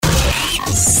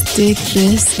Stick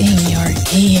this in your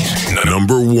ear. The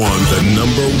number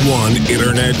one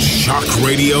internet shock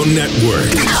radio network.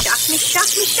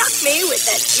 Shock me with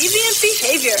that deviant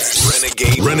behavior.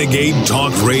 Renegade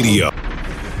Talk Radio.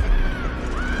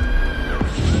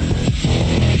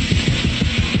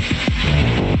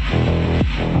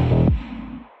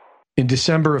 In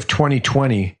December of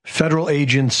 2020, federal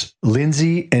agents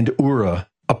Lindsay and Ura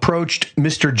approached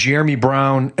Mr. Jeremy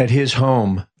Brown at his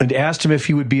home and asked him if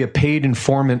he would be a paid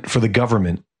informant for the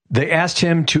government. They asked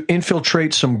him to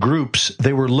infiltrate some groups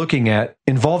they were looking at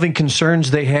involving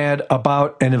concerns they had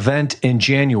about an event in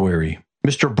January.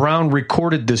 Mr. Brown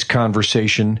recorded this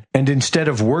conversation, and instead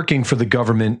of working for the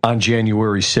government on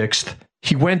January 6th,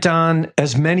 he went on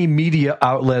as many media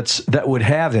outlets that would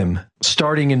have him,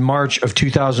 starting in March of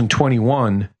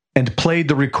 2021, and played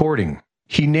the recording.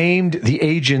 He named the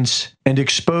agents and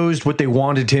exposed what they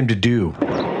wanted him to do.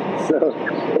 So,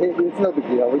 it's no big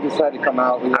deal. We decided to come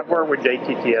out. I've worked with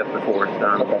JTTF before, so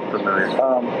I'm familiar.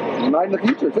 You might in the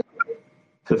future, too.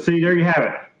 So, see, there you have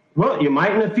it. Well, you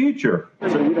might in the future.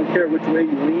 So we don't care which way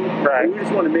you lean. Right. We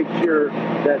just want to make sure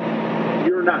that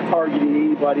you're not targeting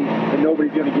anybody and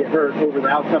nobody's going to get hurt over the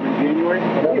outcome in January.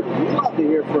 We'd love to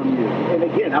hear from you. And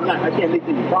again, I can't make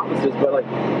any promises, but like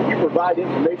you provide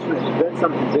information and prevent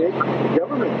something big, the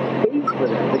government pays for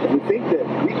that. Like, we think that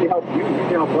we can help you, you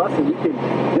can help us, and we can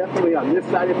definitely on this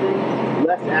side of things,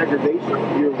 less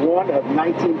aggravation. You're one of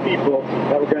 19 people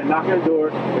that we're going to knock on the door,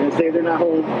 they're going to say they're not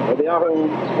home, or they are home,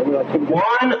 and we're like,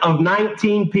 one of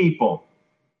 19 people.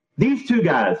 These two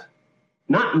guys,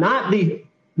 not the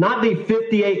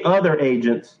 58 other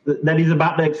agents that he's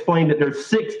about to explain that there's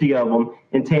 60 of them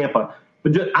in Tampa.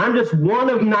 But I'm just one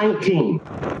of 19.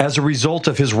 As a result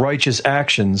of his righteous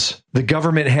actions, the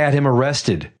government had him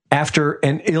arrested after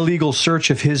an illegal search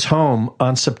of his home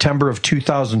on September of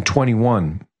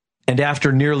 2021. And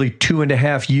after nearly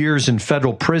 2.5 years in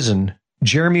federal prison,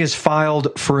 Jeremy has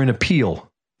filed for an appeal.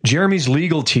 Jeremy's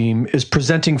legal team is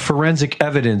presenting forensic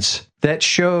evidence that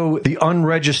show the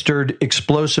unregistered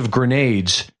explosive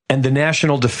grenades and the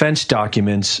national defense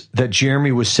documents that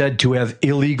Jeremy was said to have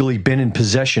illegally been in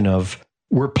possession of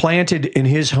were planted in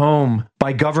his home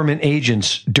by government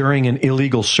agents during an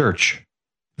illegal search.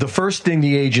 The first thing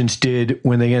the agents did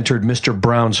when they entered Mr.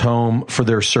 Brown's home for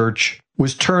their search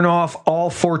was turn off all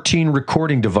 14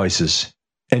 recording devices,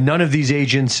 and none of these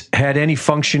agents had any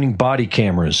functioning body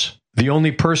cameras. The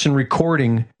only person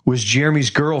recording was Jeremy's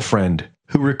girlfriend,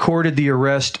 who recorded the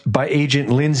arrest by Agent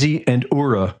Lindsay and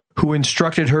Ura, who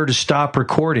instructed her to stop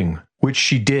recording, which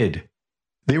she did.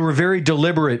 They were very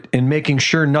deliberate in making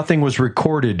sure nothing was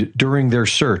recorded during their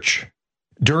search.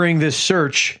 During this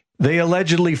search, they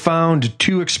allegedly found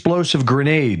 2 explosive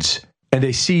grenades and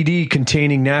a CD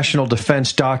containing national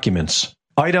defense documents,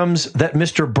 items that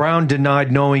Mr. Brown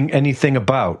denied knowing anything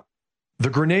about. The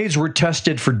grenades were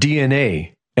tested for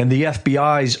DNA, and the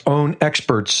FBI's own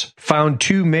experts found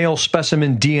 2 male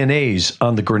specimen DNAs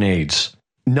on the grenades,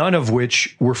 none of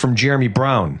which were from Jeremy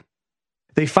Brown.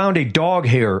 They found a dog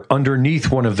hair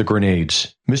underneath one of the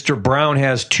grenades. Mr. Brown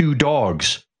has 2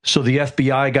 dogs, so the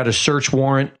FBI got a search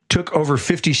warrant, took over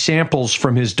 50 samples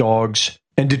from his dogs,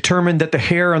 and determined that the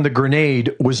hair on the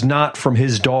grenade was not from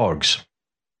his dogs.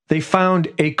 They found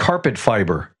a carpet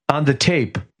fiber on the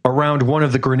tape around one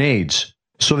of the grenades,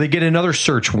 so they get another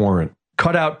search warrant,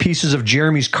 cut out pieces of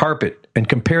Jeremy's carpet, and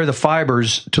compare the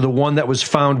fibers to the one that was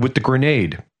found with the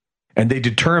grenade, and they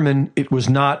determine it was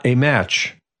not a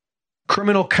match.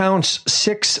 Criminal counts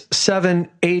 6, 7,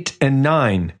 8, and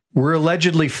 9 were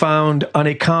allegedly found on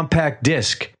a compact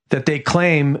disc that they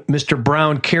claim Mr.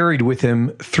 Brown carried with him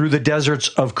through the deserts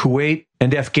of Kuwait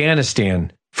and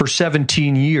Afghanistan for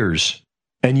 17 years,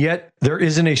 and yet there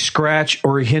isn't a scratch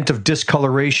or a hint of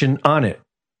discoloration on it.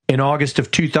 In August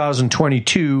of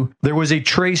 2022, there was a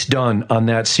trace done on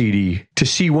that CD to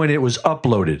see when it was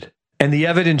uploaded, and the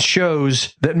evidence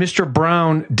shows that Mr.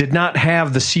 Brown did not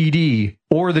have the CD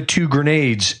or the 2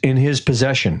 grenades in his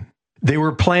possession. They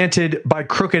were planted by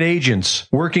crooked agents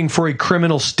working for a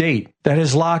criminal state that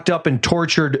has locked up and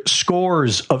tortured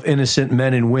scores of innocent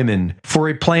men and women for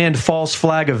a planned false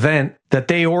flag event that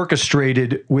they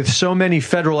orchestrated with so many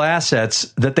federal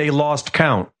assets that they lost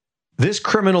count. This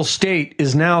criminal state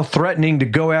is now threatening to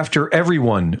go after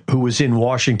everyone who was in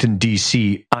Washington,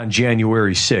 D.C. on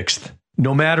January 6th,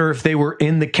 no matter if they were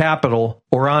in the Capitol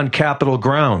or on Capitol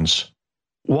grounds.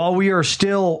 While we are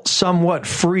still somewhat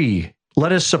free,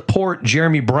 let us support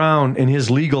Jeremy Brown in his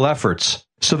legal efforts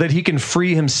so that he can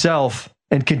free himself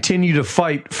and continue to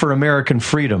fight for American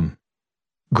freedom.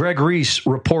 Greg Reese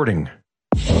reporting.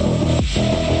 All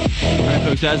right,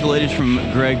 folks, that's the latest from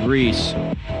Greg Reese.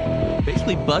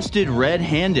 Basically busted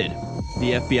red-handed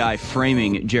The FBI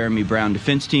framing Jeremy Brown.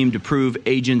 Defense team to prove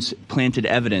agents planted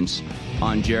evidence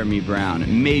on Jeremy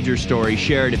Brown. Major story.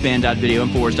 Share it at band.video,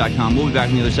 Infowars.com. We'll be back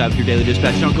on the other side with your Daily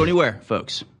Dispatch. Don't go anywhere,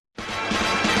 folks.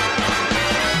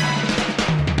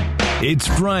 It's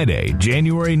Friday,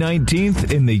 January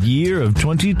 19th in the year of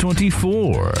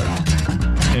 2024.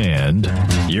 And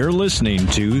you're listening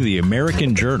to The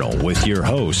American Journal with your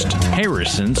host,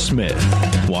 Harrison Smith.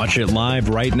 Watch it live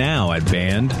right now at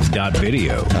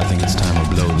band.video. I think it's time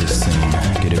to blow this scene.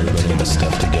 Get everybody in the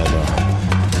stuff together.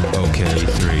 Okay,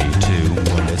 3,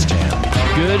 2, 1, let's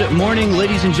jam. Good morning,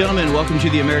 ladies and gentlemen. Welcome to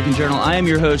The American Journal. I am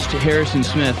your host, Harrison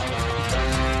Smith.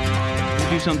 We'll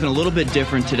do something a little bit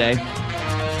different today.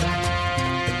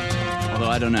 Although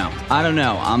I don't know.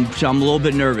 I'm a little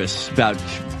bit nervous about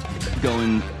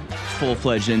going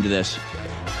full-fledged into this,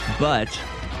 but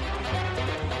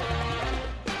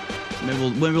maybe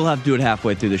we'll have to do it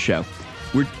halfway through the show.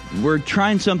 We're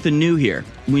trying something new here.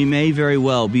 We may very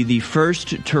well be the first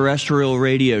terrestrial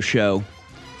radio show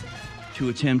to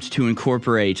attempt to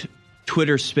incorporate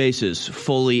Twitter Spaces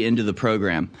fully into the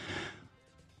program.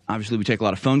 Obviously, we take a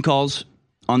lot of phone calls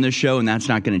on this show, and that's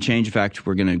not going to change. In fact,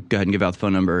 we're going to go ahead and give out the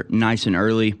phone number nice and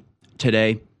early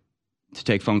today to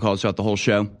take phone calls throughout the whole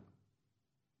show.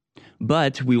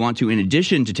 But we want to, in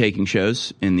addition to taking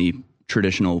shows in the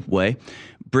traditional way,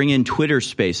 bring in Twitter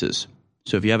Spaces.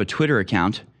 So if you have a Twitter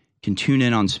account, you can tune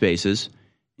in on Spaces,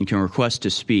 you can request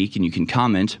to speak, and you can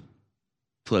comment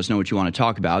to let us know what you want to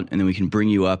talk about, and then we can bring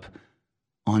you up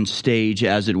on stage,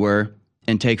 as it were,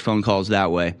 and take phone calls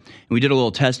that way. And we did a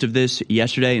little test of this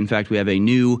yesterday. In fact, we have a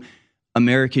new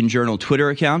American Journal Twitter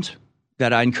account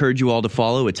that I encourage you all to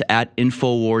follow. It's at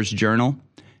Infowars Journal,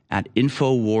 at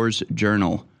Infowars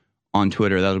Journal. On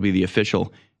Twitter. That'll be the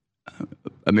official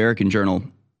American Journal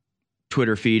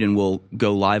Twitter feed, and we'll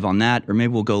go live on that, or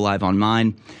maybe we'll go live on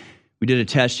mine. We did a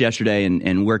test yesterday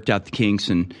and worked out the kinks,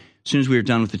 and as soon as we were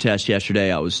done with the test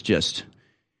yesterday, I was just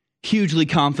hugely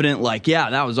confident, like, yeah,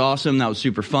 that was awesome, that was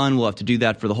super fun, we'll have to do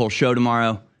that for the whole show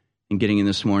tomorrow. And getting in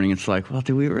this morning, it's like, well,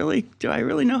 do I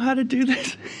really know how to do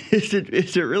this? Is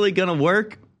it really going to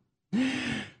work?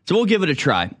 So we'll give it a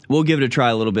try. We'll give it a try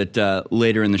a little bit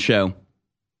later in the show.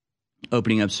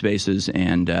 Opening up Spaces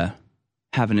and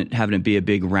having it be a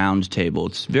big round table.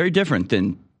 It's very different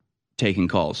than taking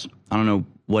calls. I don't know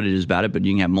what it is about it, but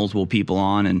you can have multiple people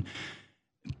on, and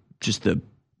just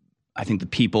I think the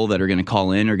people that are going to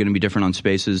call in are going to be different on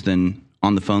Spaces than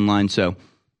on the phone line. So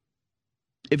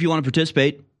if you want to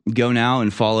participate, go now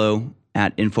and follow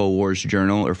at Infowars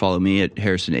Journal, or follow me at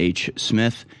Harrison H.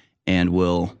 Smith, and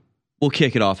we'll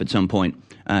kick it off at some point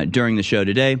during the show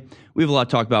today. We have a lot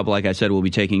to talk about, but like I said, we'll be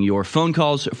taking your phone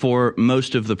calls for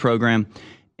most of the program,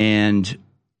 and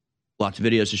lots of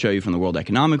videos to show you from the World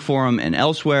Economic Forum and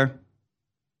elsewhere.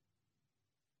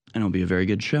 And it'll be a very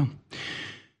good show.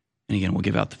 And again, we'll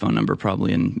give out the phone number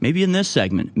probably maybe in this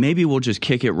segment. Maybe we'll just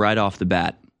kick it right off the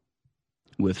bat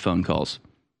with phone calls.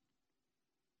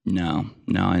 No.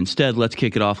 Instead, let's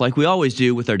kick it off like we always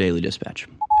do with our Daily Dispatch.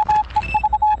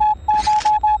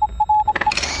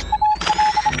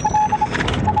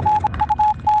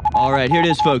 All right, here it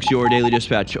is, folks, your Daily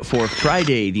Dispatch for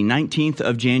Friday, the 19th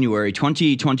of January,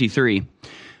 2023.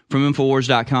 From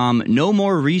Infowars.com, no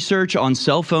more research on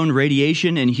cell phone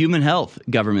radiation and human health,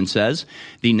 government says.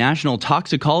 The National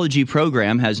Toxicology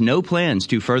Program has no plans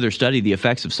to further study the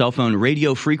effects of cell phone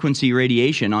radio frequency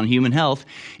radiation on human health,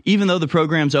 even though the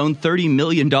program's own $30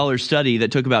 million study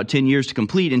that took about 10 years to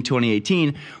complete in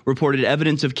 2018 reported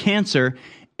evidence of cancer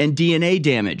and DNA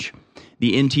damage.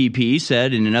 The NTP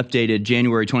said in an updated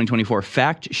January 2024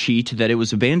 fact sheet that it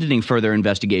was abandoning further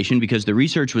investigation because the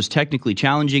research was technically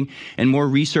challenging and more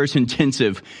resource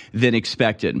intensive than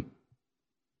expected.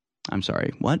 I'm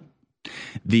sorry, what?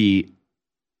 They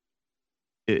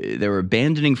were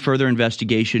abandoning further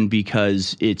investigation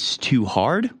because it's too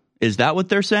hard? Is that what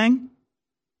they're saying?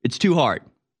 It's too hard.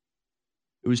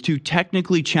 It was too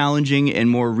technically challenging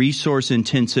and more resource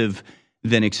intensive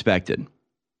than expected.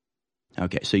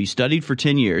 Okay, so you studied for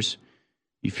 10 years.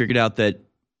 You figured out that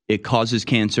it causes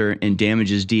cancer and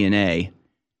damages DNA,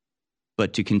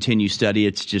 but to continue study,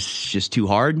 it's just too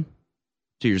hard?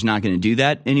 So you're just not going to do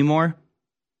that anymore?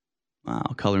 Wow,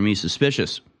 color me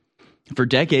suspicious. For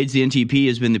decades, the NTP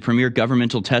has been the premier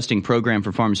governmental testing program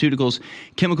for pharmaceuticals,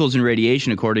 chemicals, and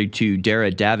radiation, according to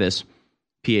Dara Davis,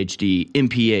 PhD,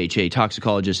 MPH, a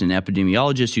toxicologist and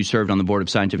epidemiologist who served on the board of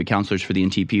scientific counselors for the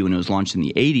NTP when it was launched in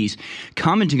the 80s.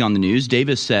 Commenting on the news,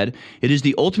 Davis said, "It is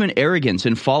the ultimate arrogance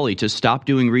and folly to stop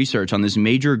doing research on this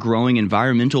major growing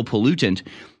environmental pollutant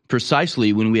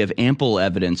precisely when we have ample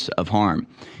evidence of harm."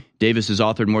 Davis has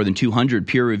authored more than 200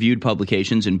 peer-reviewed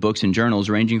publications in books and journals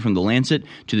ranging from The Lancet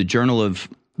to the Journal of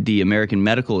the American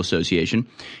Medical Association.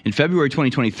 In February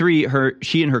 2023,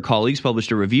 she and her colleagues published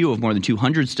a review of more than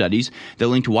 200 studies that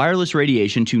linked wireless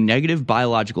radiation to negative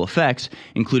biological effects,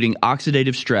 including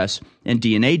oxidative stress and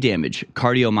DNA damage,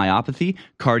 cardiomyopathy,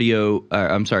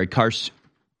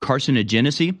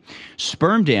 carcinogenicity,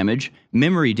 sperm damage,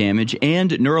 memory damage,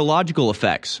 and neurological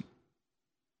effects.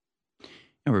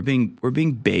 And we're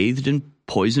being bathed in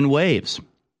poison waves.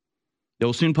 They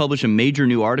will soon publish a major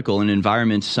new article in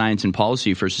Environment, Science, and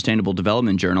Policy for Sustainable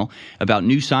Development Journal about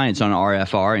new science on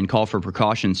RFR and call for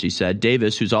precautions, he said.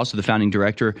 Davis, who's also the founding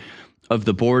director of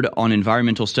the Board on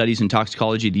Environmental Studies and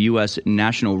Toxicology at the U.S.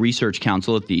 National Research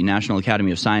Council at the National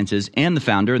Academy of Sciences, and the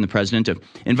founder and the president of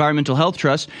Environmental Health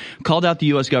Trust, called out the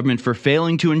U.S. government for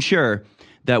failing to ensure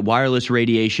that wireless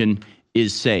radiation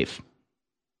is safe.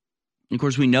 Of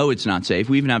course, we know it's not safe.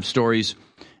 We even have stories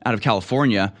out of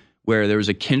California where there was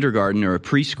a kindergarten or a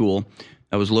preschool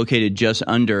that was located just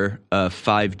under a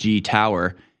 5G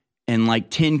tower, and like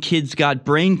 10 kids got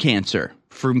brain cancer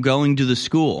from going to the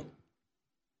school.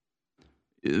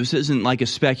 This isn't like a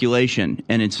speculation,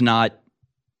 and it's not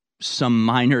some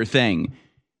minor thing.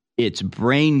 It's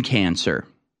brain cancer.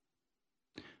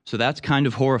 So that's kind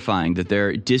of horrifying that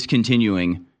they're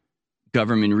discontinuing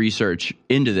government research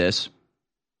into this.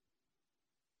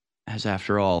 As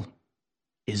after all,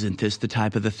 isn't this the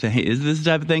type of thing? Is this the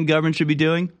type of thing government should be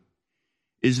doing?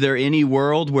 Is there any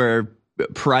world where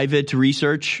private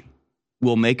research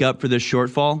will make up for this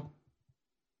shortfall?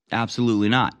 Absolutely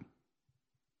not.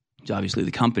 Obviously,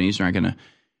 the companies aren't going to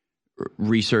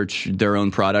research their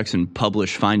own products and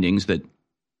publish findings that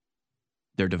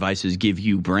their devices give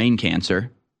you brain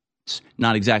cancer. It's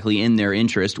not exactly in their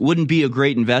interest. Wouldn't be a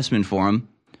great investment for them.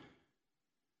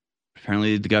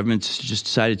 Apparently, the government's just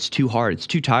decided it's too hard. It's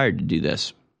too tired to do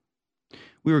this.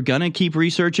 We were going to keep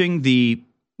researching the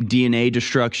DNA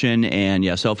destruction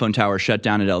and cell phone tower shut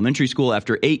down at elementary school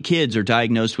after 8 kids are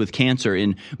diagnosed with cancer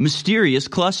in mysterious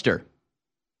cluster.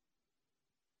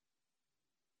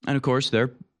 And of course, they're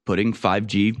putting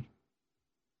 5G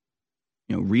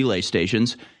relay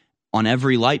stations on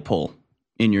every light pole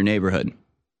in your neighborhood.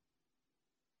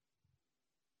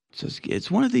 So it's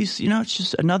one of these, it's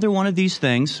just another one of these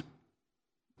things.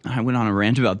 I went on a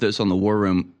rant about this on the War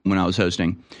Room when I was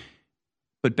hosting.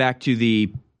 But back to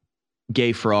the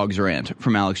gay frogs rant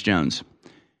from Alex Jones.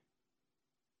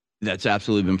 That's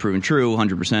absolutely been proven true,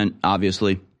 100%,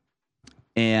 obviously.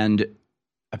 And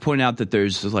I point out that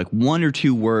there's like 1 or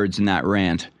 2 words in that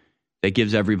rant that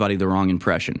gives everybody the wrong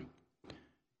impression.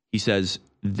 He says,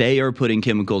 they are putting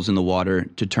chemicals in the water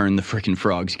to turn the freaking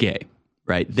frogs gay.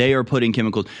 Right? They are putting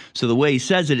chemicals. So the way he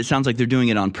says it, it sounds like they're doing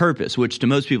it on purpose, which to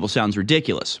most people sounds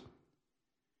ridiculous.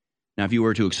 Now, if you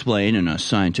were to explain in a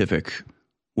scientific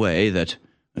way that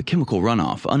a chemical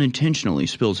runoff unintentionally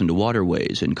spills into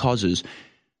waterways and causes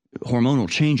hormonal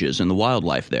changes in the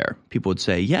wildlife there, people would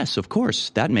say, yes, of course,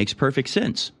 that makes perfect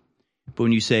sense. But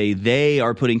when you say they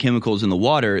are putting chemicals in the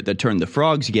water that turn the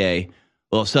frogs gay,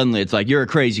 well, suddenly it's like you're a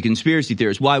crazy conspiracy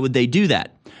theorist. Why would they do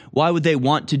that? Why would they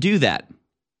want to do that?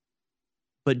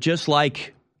 But just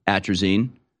like atrazine,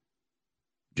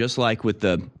 just like with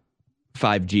the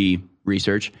 5G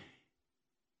research,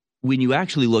 when you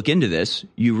actually look into this,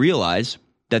 you realize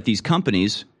that these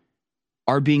companies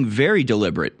are being very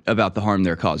deliberate about the harm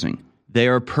they're causing. They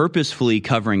are purposefully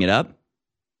covering it up.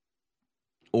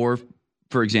 Or,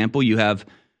 for example, you have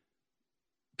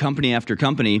company after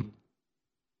company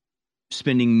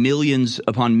spending millions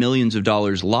upon millions of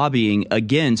dollars lobbying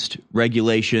against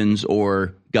regulations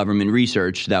or government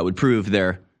research that would prove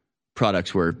their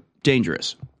products were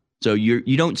dangerous. So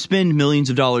you don't spend millions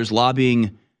of dollars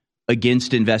lobbying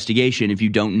against investigation if you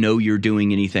don't know you're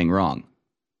doing anything wrong.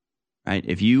 Right?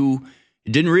 If you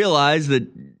didn't realize that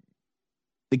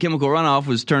the chemical runoff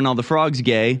was turning all the frogs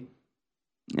gay,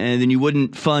 and then you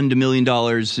wouldn't fund $1 million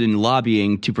in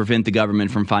lobbying to prevent the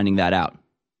government from finding that out.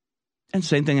 And the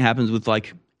same thing happens with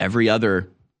like every other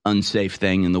unsafe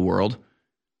thing in the world.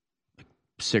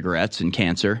 Cigarettes and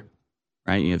cancer,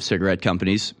 right? You have cigarette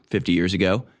companies 50 years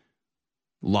ago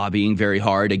lobbying very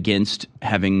hard against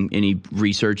having any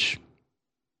research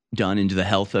done into the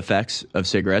health effects of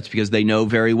cigarettes because they know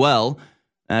very well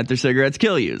that their cigarettes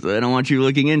kill you. So they don't want you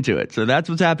looking into it. So that's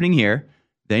what's happening here.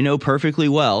 They know perfectly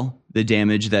well the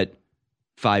damage that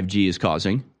 5G is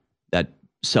causing, that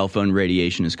cell phone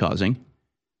radiation is causing.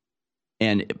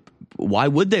 And why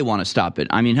would they want to stop it?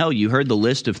 I mean, hell, you heard the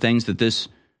list of things that this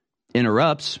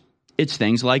interrupts. It's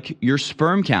things like your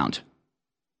sperm count.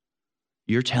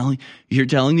 You're telling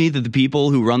me that the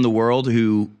people who run the world,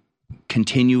 who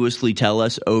continuously tell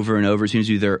us over and over, it seems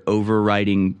to be their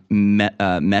overriding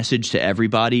message to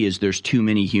everybody, is there's too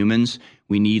many humans.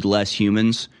 We need less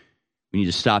humans. We need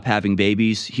to stop having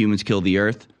babies. Humans kill the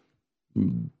earth.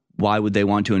 Why would they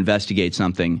want to investigate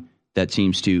something that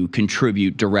seems to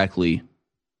contribute directly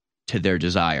to their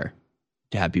desire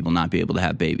to have people not be able to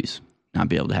have babies, not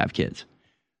be able to have kids?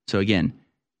 So again,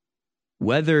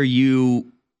 whether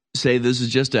you say this is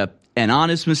just an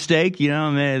honest mistake,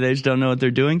 they just don't know what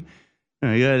they're doing,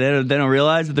 they don't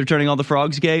realize that they're turning all the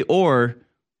frogs gay, or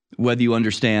whether you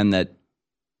understand that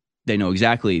they know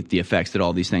exactly the effects that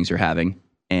all these things are having,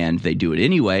 and they do it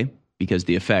anyway because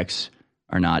the effects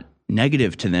are not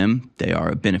negative to them. They are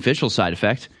a beneficial side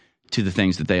effect to the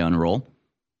things that they unroll.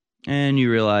 And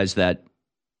you realize that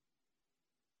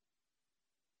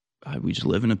we just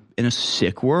live in a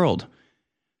sick world,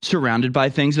 surrounded by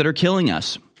things that are killing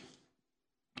us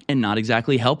and not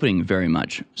exactly helping very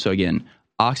much. So again,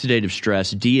 oxidative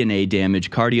stress, DNA damage,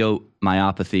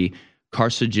 cardiomyopathy,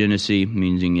 carcinogenicity,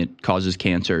 meaning it causes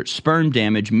cancer, sperm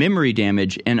damage, memory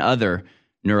damage, and other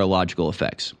neurological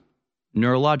effects.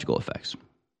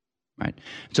 Right?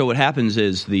 So what happens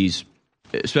is these,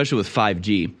 especially with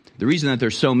 5G, the reason that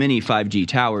there's so many 5G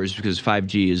towers is because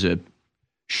 5G is a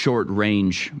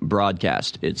short-range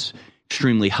broadcast. It's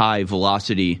extremely high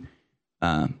velocity,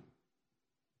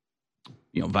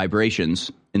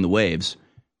 vibrations in the waves,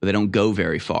 but they don't go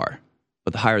very far.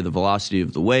 But the higher the velocity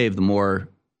of the wave, the more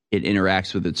it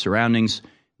interacts with its surroundings,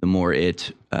 the more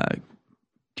it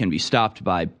can be stopped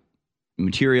by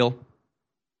material,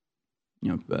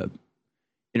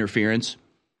 interference,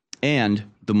 and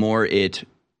the more it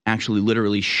actually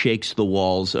literally shakes the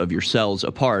walls of your cells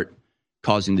apart,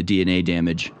 causing the DNA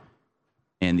damage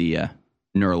and the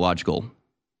neurological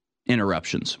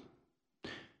interruptions.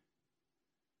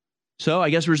 So I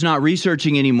guess we're just not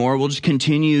researching anymore. We'll just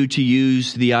continue to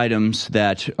use the items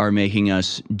that are making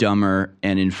us dumber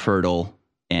and infertile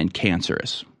and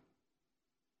cancerous.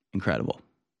 Incredible.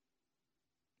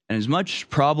 And as much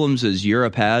problems as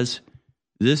Europe has,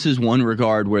 this is one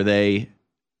regard where they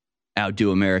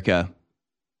outdo America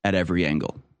at every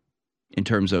angle in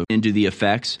terms of into the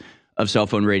effects of cell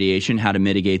phone radiation, how to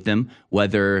mitigate them,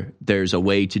 whether there's a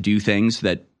way to do things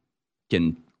that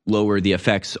can lower the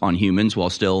effects on humans while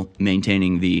still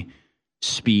maintaining the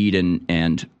speed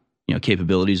and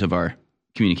capabilities of our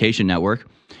communication network.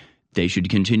 They should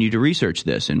continue to research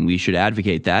this, and we should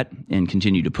advocate that and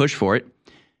continue to push for it,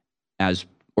 as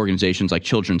organizations like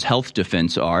Children's Health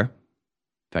Defense are. In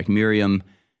fact, Miriam,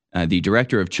 the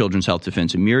director of Children's Health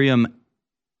Defense, Miriam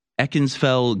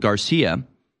Eckensfeld Garcia,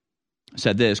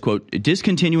 said this, quote,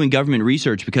 discontinuing government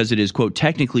research because it is, quote,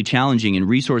 technically challenging and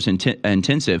resource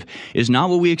intensive is not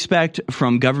what we expect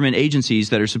from government agencies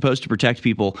that are supposed to protect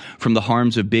people from the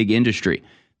harms of big industry.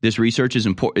 This research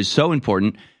is so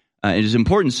important. It is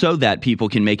important so that people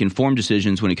can make informed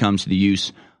decisions when it comes to the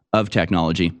use of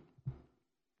technology.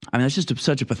 I mean, that's just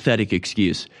such a pathetic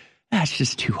excuse. That's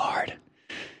just too hard.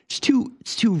 It's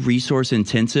too resource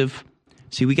intensive.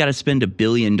 See, we got to spend $1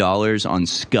 billion on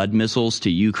Scud missiles to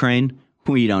Ukraine.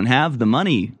 We don't have the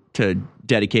money to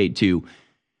dedicate to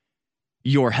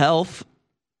your health.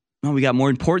 Well, we got more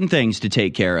important things to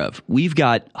take care of. We've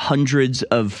got hundreds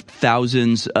of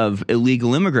thousands of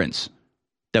illegal immigrants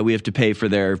that we have to pay for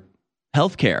their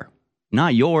health care,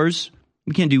 not yours.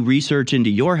 We can't do research into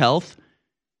your health.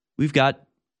 We've got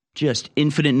just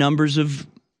infinite numbers of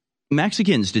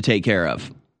Mexicans to take care of.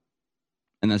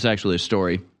 And that's actually a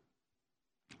story.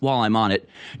 While I'm on it,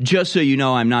 just so you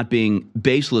know, I'm not being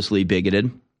baselessly bigoted.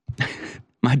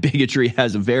 My bigotry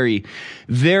has a very,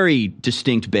 very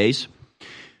distinct base.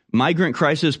 Migrant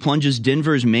crisis plunges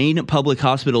Denver's main public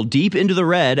hospital deep into the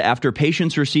red after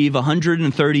patients receive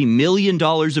 $130 million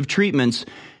of treatments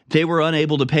they were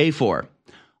unable to pay for.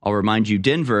 I'll remind you,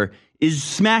 Denver is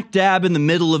smack dab in the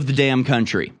middle of the damn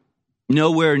country.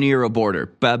 Nowhere near a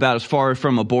border, about as far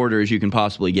from a border as you can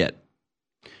possibly get.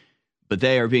 But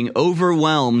they are being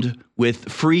overwhelmed with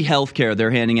free health care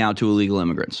they're handing out to illegal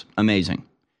immigrants. Amazing.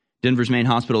 Denver's main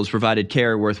hospital has provided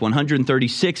care worth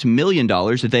 $136 million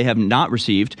that they have not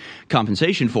received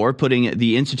compensation for, putting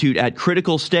the institute at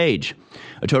critical stage.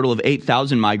 A total of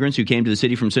 8,000 migrants who came to the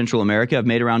city from Central America have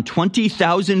made around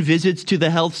 20,000 visits to the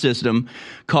health system,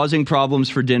 causing problems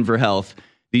for Denver Health.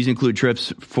 These include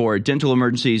trips for dental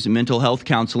emergencies, mental health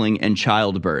counseling, and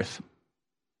childbirth.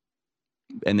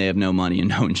 And they have no money and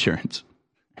no insurance.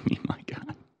 I mean, my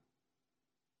God.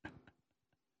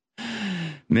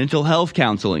 Mental health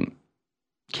counseling.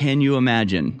 Can you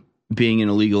imagine being an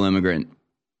illegal immigrant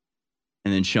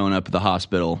and then showing up at the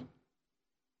hospital,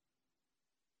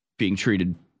 being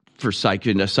treated for a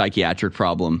psychiatric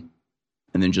problem,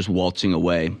 and then just waltzing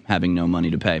away, having no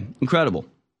money to pay. Incredible.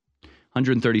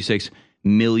 $136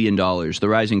 million. The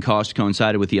rising cost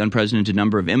coincided with the unprecedented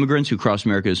number of immigrants who crossed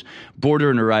America's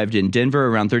border and arrived in Denver.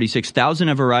 Around 36,000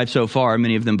 have arrived so far,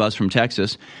 many of them bused from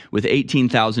Texas, with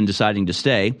 18,000 deciding to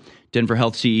stay. Denver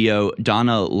Health CEO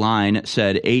Donna Line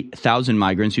said 8,000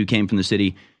 migrants who came from the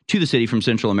city from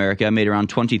Central America made around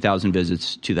 20,000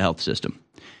 visits to the health system.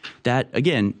 That,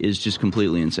 again, is just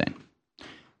completely insane.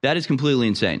 That is completely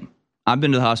insane. I've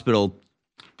been to the hospital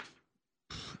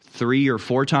 3 or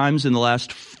 4 times in the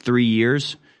last 3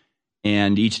 years,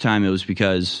 and each time it was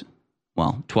because,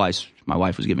 well, twice my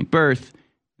wife was giving birth,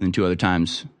 and then 2 other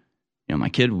times, my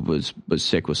kid was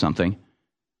sick with something.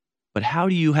 But how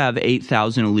do you have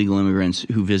 8,000 illegal immigrants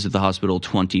who visit the hospital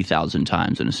 20,000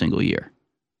 times in a single year?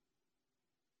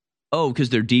 Oh, because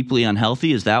they're deeply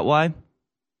unhealthy? Is that why?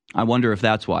 I wonder if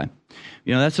that's why.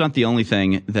 That's not the only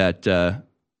thing that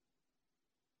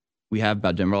we have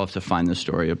about Denver. I'll have to find this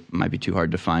story. It might be too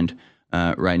hard to find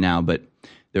right now, but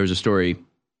there was a story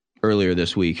earlier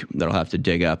this week that I'll have to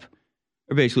dig up.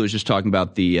 Or basically, it was just talking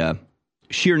about the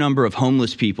sheer number of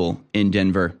homeless people in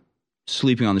Denver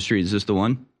sleeping on the street. Is this the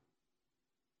one?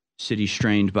 City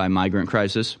strained by migrant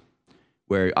crisis,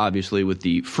 where obviously with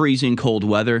the freezing cold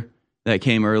weather that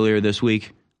came earlier this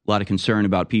week, a lot of concern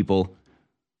about people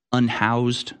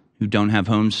unhoused who don't have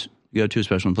homes to go to,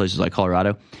 especially in places like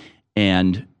Colorado.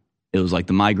 And it was like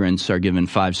the migrants are given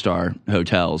 5-star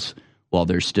hotels while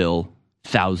there's still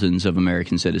thousands of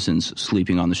American citizens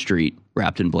sleeping on the street,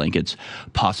 wrapped in blankets,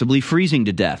 possibly freezing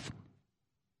to death.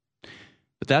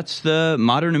 But that's the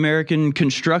modern American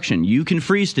construction. You can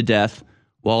freeze to death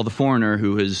while the foreigner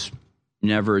who has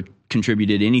never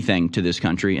contributed anything to this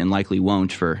country and likely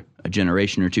won't for a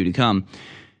generation or two to come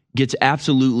gets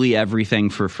absolutely everything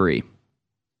for free.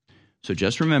 So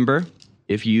just remember,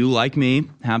 if you, like me,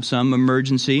 have some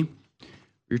emergency,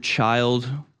 your child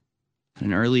at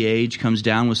an early age comes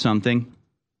down with something,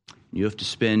 you have to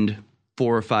spend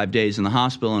 4 or 5 days in the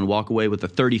hospital and walk away with a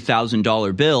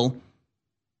 $30,000 bill,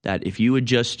 that if you had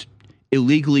just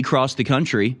illegally crossed the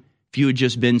country, if you had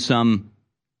just been some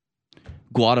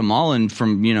Guatemalan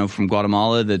from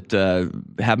Guatemala that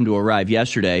happened to arrive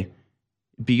yesterday,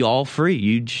 be all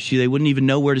free. They wouldn't even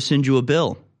know where to send you a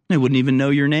bill. They wouldn't even know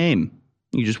your name.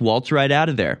 You just waltz right out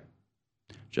of there.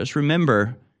 Just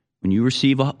remember, when you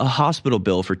receive a hospital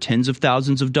bill for tens of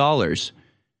thousands of dollars,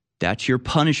 that's your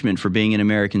punishment for being an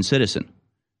American citizen.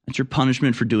 That's your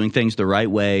punishment for doing things the right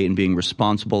way and being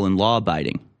responsible and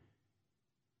law-abiding.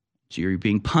 So you're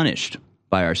being punished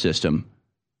by our system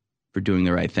for doing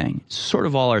the right thing. It's sort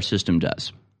of all our system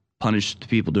does. Punish the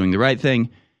people doing the right thing,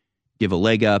 give a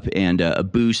leg up and a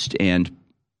boost and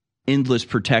endless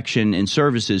protection and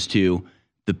services to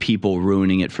the people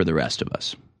ruining it for the rest of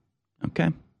us.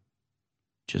 Okay?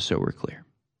 Just so we're clear.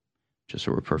 Just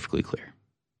so we're perfectly clear.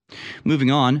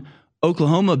 Moving on,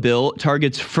 Oklahoma bill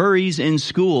targets furries in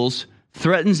schools,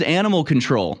 threatens animal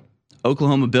control.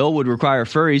 Oklahoma bill would require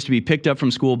furries to be picked up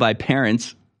from school by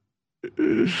parents.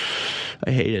 I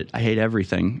hate it. I hate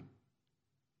everything.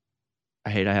 I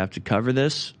have to cover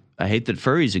this. I hate that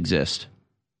furries exist.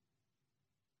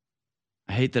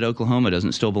 I hate that Oklahoma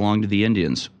doesn't still belong to the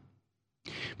Indians.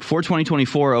 Before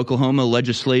 2024 Oklahoma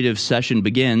legislative session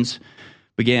began,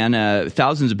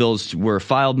 thousands of bills were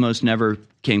filed. Most never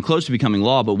came close to becoming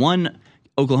law, but one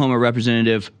Oklahoma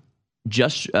representative,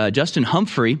 Justin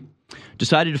Humphrey,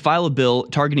 decided to file a bill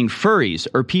targeting furries,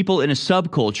 or people in a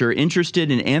subculture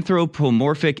interested in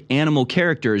anthropomorphic animal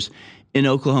characters in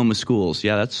Oklahoma schools.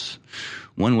 Yeah, that's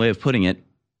one way of putting it.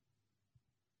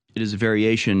 It is a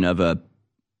variation of a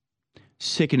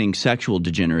sickening sexual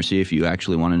degeneracy, if you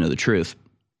actually want to know the truth.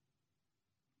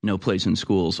 No place in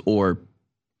schools or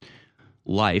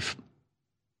life.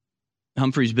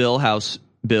 Humphrey's bill, House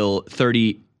Bill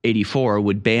 3084,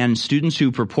 would ban students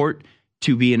who purport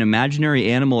to be an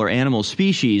imaginary animal or animal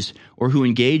species, or who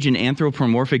engage in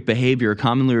anthropomorphic behavior,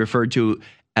 commonly referred to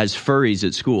as furries,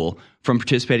 at school, from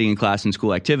participating in class and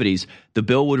school activities. The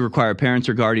bill would require parents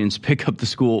or guardians to pick up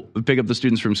the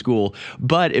students from school.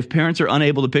 But if parents are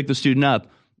unable to pick the student up,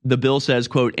 the bill says,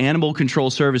 quote, animal control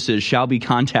services shall be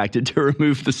contacted to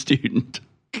remove the student.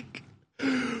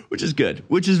 Which is good,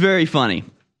 which is very funny.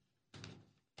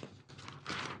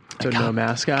 So no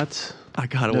mascots? I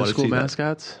gotta want to see school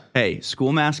mascots? Hey,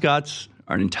 school mascots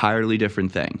are an entirely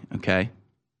different thing, okay?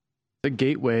 The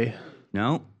gateway.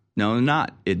 No, they're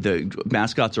not. The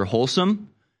mascots are wholesome.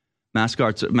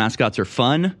 Mascots are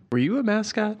fun. Were you a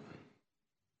mascot?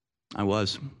 I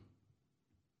was.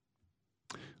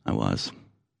 A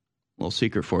little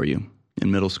secret for you.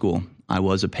 In middle school, I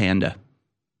was a panda.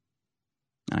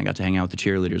 And I got to hang out with the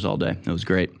cheerleaders all day. It was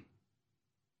great.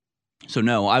 So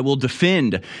no, I will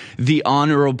defend the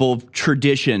honorable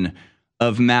tradition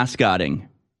of mascotting,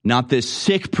 not this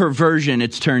sick perversion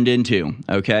it's turned into,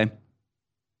 okay?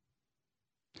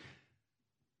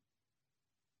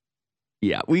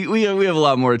 Yeah, we have a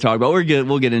lot more to talk about.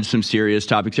 We'll get into some serious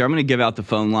topics here. I'm going to give out the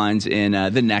phone lines in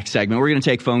the next segment. We're going to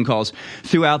take phone calls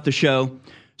throughout the show.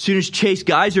 As soon as Chase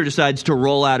Geyser decides to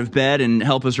roll out of bed and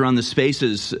help us run the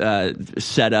Spaces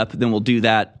setup, then we'll do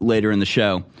that later in the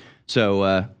show. So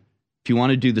if you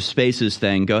want to do the Spaces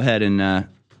thing, go ahead and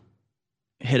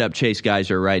hit up Chase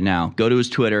Geyser right now. Go to his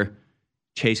Twitter,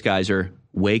 Chase Geyser,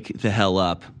 wake the hell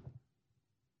up.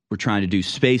 We're trying to do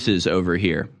Spaces over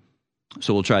here.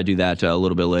 So we'll try to do that a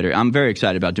little bit later. I'm very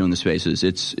excited about doing the Spaces.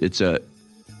 It's a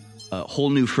whole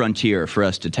new frontier for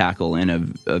us to tackle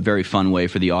in a very fun way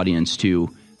for the audience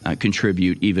to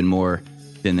contribute even more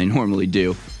than they normally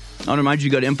do. I want to remind you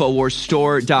to go to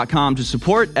InfoWarsStore.com to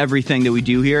support everything that we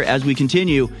do here as we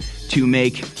continue to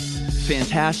make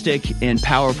fantastic and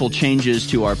powerful changes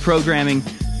to our programming,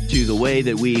 to the way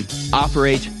that we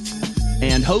operate,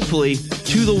 and hopefully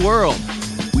to the world.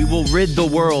 We will rid the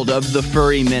world of the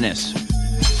furry menace.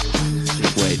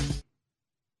 Just wait.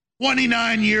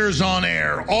 29 years on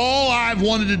air. All I've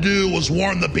wanted to do was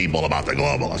warn the people about the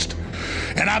globalist.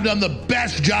 And I've done the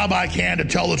best job I can to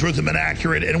tell the truth and been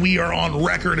accurate, and we are on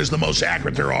record as the most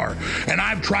accurate there are. And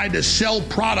I've tried to sell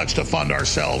products to fund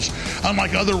ourselves.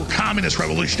 Unlike other communist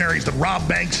revolutionaries that rob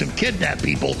banks and kidnap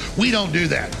people, we don't do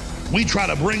that. We try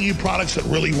to bring you products that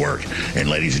really work. And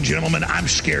ladies and gentlemen, I'm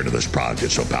scared of this product.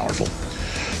 It's so powerful.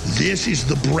 This is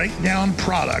the breakdown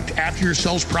product after your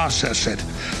cells process it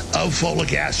of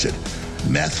folic acid,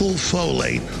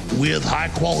 methylfolate with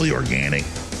high-quality organic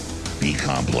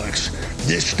B-complex.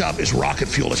 This stuff is rocket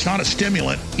fuel. It's not a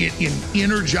stimulant. It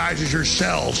energizes your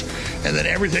cells, and then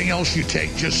everything else you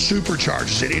take just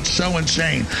supercharges it. It's so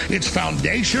insane. It's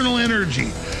foundational energy,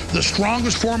 the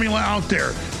strongest formula out there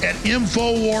at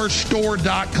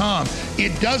InfoWarsStore.com.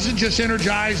 It doesn't just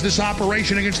energize this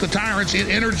operation against the tyrants. It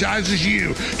energizes you.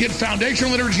 Get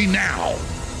foundational energy now.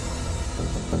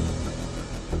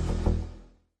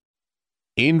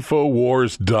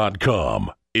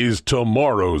 InfoWars.com is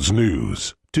tomorrow's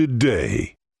news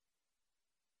today.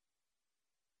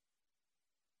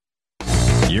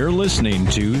 You're listening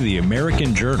to The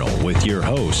American Journal with your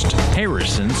host,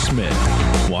 Harrison Smith.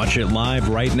 Watch it live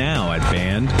right now at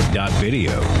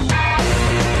band.video.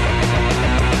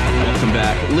 Welcome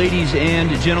back. Ladies and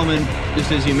gentlemen,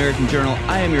 this is The American Journal.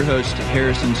 I am your host,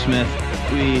 Harrison Smith.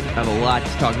 We have a lot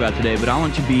to talk about today, but I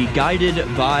want to be guided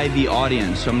by the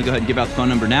audience. So I'm going to go ahead and give out the phone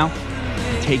number now.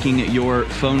 Taking your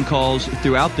phone calls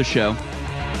throughout the show.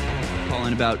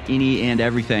 Calling about any and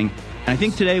everything. And I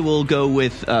think today we'll go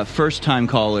with first-time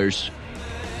callers.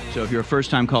 So if you're a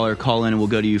first-time caller, call in and we'll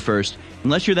go to you first.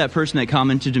 Unless you're that person that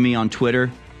commented to me on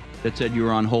Twitter that said you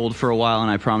were on hold for a while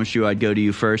and I promised you I'd go to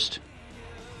you first.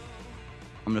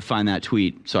 I'm going to find that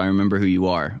tweet so I remember who you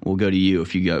are. We'll go to you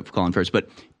if you go calling first. But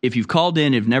if you've called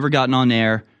in, have never gotten on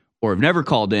air, or have never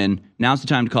called in, now's the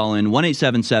time to call in.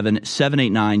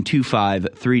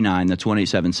 1-877-789-2539. That's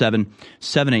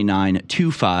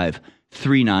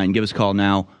 1-877-789-2539. Give us a call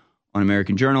now on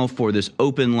American Journal for this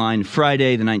Open Line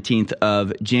Friday, the 19th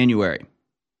of January.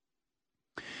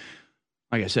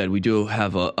 Like I said, we do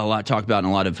have a lot to talk about and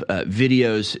a lot of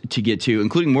videos to get to,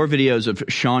 including more videos of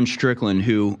Sean Strickland,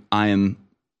 who I am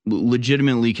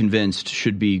legitimately convinced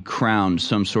should be crowned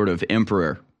some sort of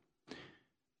emperor.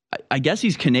 I guess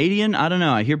he's Canadian. I don't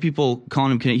know. I hear people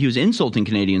calling him Canadian. He was insulting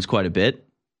Canadians quite a bit.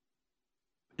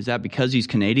 Is that because he's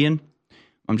Canadian?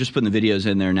 I'm just putting the videos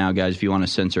in there now, guys, if you want to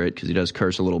censor it, because he does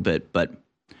curse a little bit. But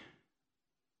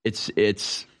it's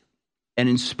an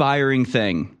inspiring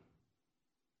thing.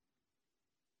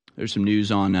 There's some news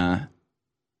on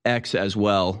X as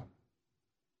well.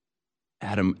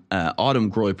 Autumn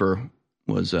Groiper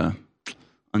was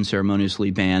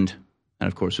unceremoniously banned. That,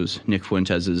 of course, was Nick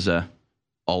Fuentes'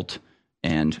 alt,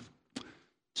 and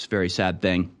it's a very sad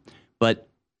thing. But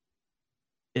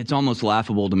it's almost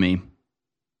laughable to me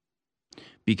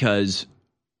because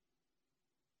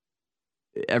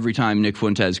every time Nick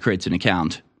Fuentes creates an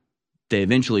account, they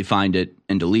eventually find it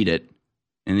and delete it,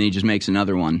 and then he just makes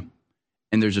another one.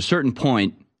 And there's a certain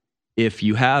point, if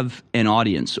you have an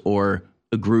audience or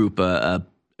a group, a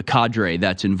cadre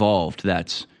that's involved,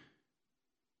 that's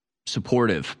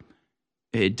supportive,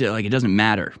 it doesn't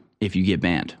matter if you get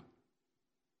banned.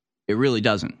 It really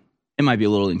doesn't. It might be a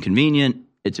little inconvenient.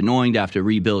 It's annoying to have to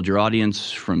rebuild your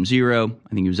audience from zero. I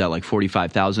think he was at like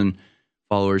 45,000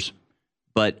 followers.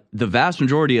 But the vast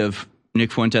majority of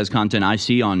Nick Fuentes content I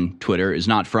see on Twitter is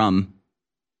not from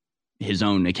his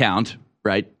own account.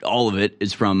 right? All of it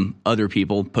is from other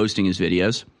people posting his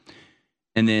videos.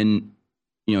 And then,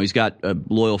 he's got a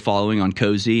loyal following on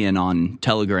Cozy and on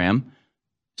Telegram.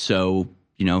 So,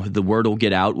 the word will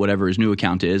get out, whatever his new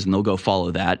account is, and they'll go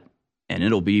follow that. And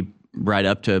it'll be right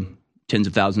up to tens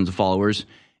of thousands of followers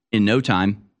in no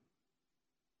time.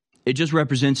 It just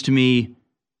represents to me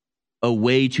a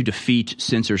way to defeat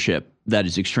censorship that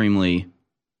is extremely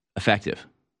effective.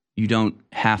 You don't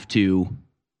have to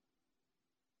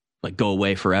go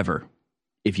away forever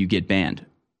if you get banned.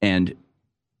 And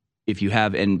if you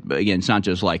have, and again, it's not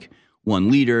just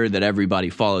one leader that everybody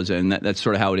follows, and that's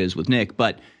sort of how it is with Nick.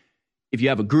 But if you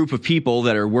have a group of people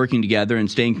that are working together and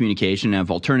stay in communication and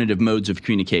have alternative modes of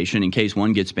communication, in case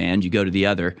one gets banned, you go to the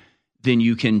other, then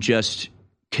you can just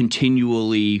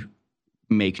continually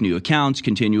make new accounts,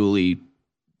 continually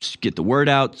get the word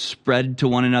out, spread to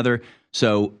one another.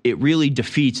 So it really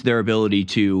defeats their ability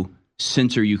to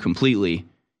censor you completely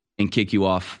and kick you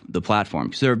off the platform.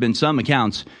 Because there have been some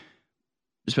accounts,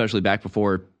 especially back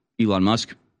before Elon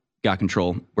Musk got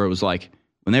control, where it was when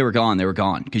they were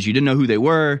gone, because you didn't know who they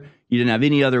were. You didn't have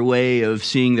any other way of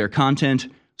seeing their content.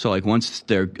 So once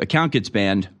their account gets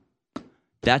banned,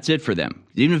 that's it for them.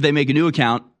 Even if they make a new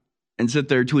account and sit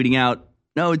there tweeting out,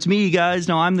 no, it's me, guys.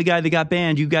 No, I'm the guy that got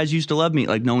banned. You guys used to love me.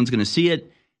 No one's going to see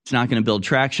it. It's not going to build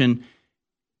traction.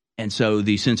 And so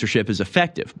the censorship is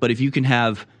effective. But if you can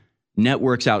have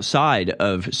networks outside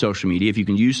of social media, if you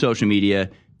can use social media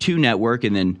to network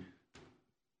and then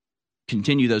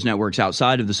continue those networks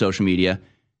outside of the social media,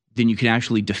 then you can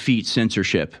actually defeat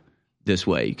censorship this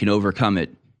way. You can overcome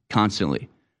it constantly.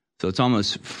 So it's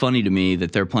almost funny to me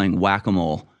that they're playing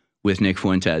whack-a-mole with Nick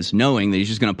Fuentes, knowing that he's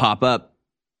just going to pop up.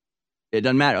 It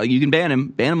doesn't matter. You can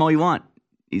ban him all you want.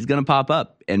 He's going to pop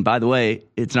up. And by the way,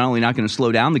 it's not only not going to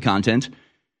slow down the content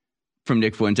from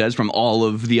Nick Fuentes, from all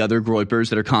of the other groypers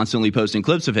that are constantly posting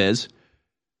clips of his,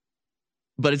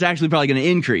 but it's actually probably going to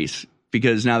increase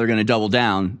because now they're going to double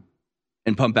down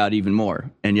and pump out even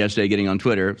more. And yesterday, getting on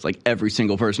Twitter, it's every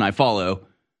single person I follow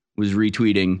was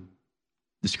retweeting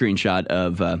the screenshot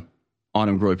of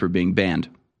Autumn Groyper being banned.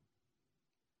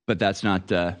 But that's not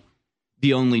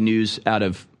the only news out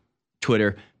of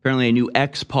Twitter. Apparently, a new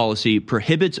X policy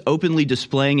prohibits openly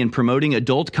displaying and promoting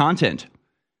adult content.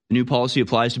 The new policy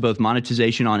applies to both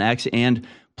monetization on X and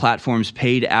platforms'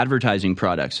 paid advertising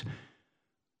products,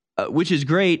 which is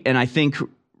great, and I think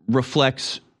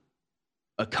reflects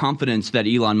a confidence that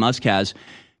Elon Musk has,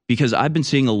 because I've been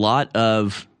seeing a lot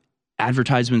of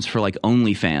advertisements for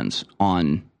OnlyFans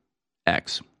on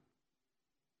X,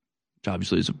 which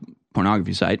obviously is a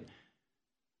pornography site.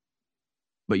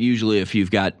 But usually if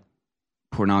you've got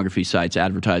pornography sites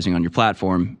advertising on your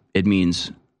platform, it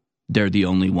means they're the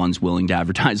only ones willing to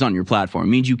advertise on your platform.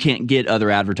 It means you can't get other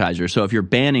advertisers. So if you're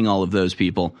banning all of those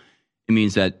people, it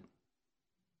means that,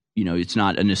 it's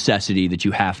not a necessity that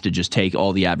you have to just take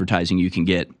all the advertising you can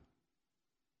get.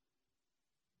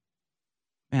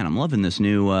 Man, I'm loving this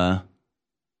new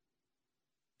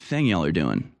thing y'all are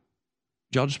doing.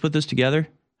 Did y'all just put this together?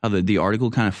 How the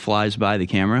article kind of flies by the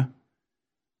camera?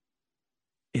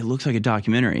 It looks like a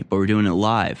documentary, but we're doing it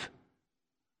live.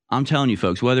 I'm telling you,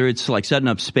 folks, whether it's setting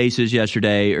up spaces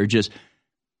yesterday or just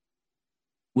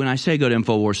when I say go to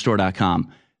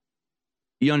InfoWarsStore.com,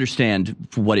 you understand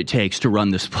what it takes to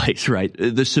run this place, right?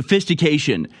 The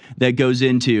sophistication that goes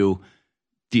into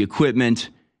the equipment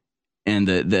and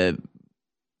the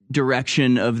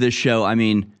direction of this show. I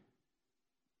mean,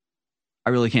 I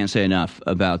really can't say enough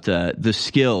about the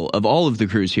skill of all of the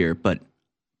crews here, but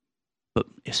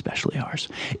especially ours,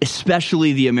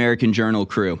 especially the American Journal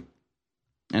crew.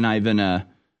 And I even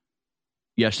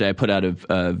yesterday I put out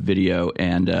a video,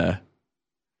 and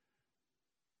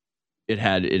it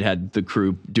had the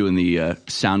crew doing the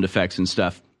sound effects and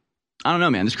stuff. I don't know,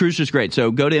 man. This crew's just great.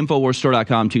 So go to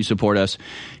InfoWarsStore.com to support us.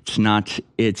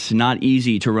 It's not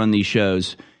easy to run these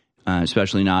shows,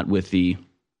 especially not with the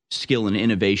skill and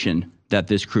innovation that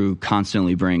this crew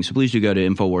constantly brings. So please do go to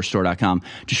InfoWarsStore.com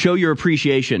to show your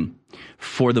appreciation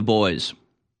for the boys.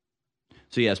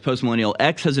 So yes, Post-Millennial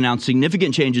X has announced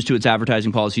significant changes to its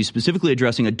advertising policy, specifically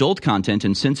addressing adult content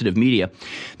and sensitive media.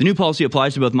 The new policy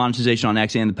applies to both monetization on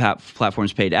X and the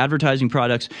platform's paid advertising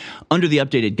products. Under the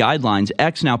updated guidelines,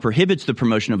 X now prohibits the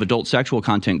promotion of adult sexual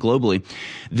content globally.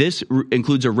 This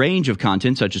includes a range of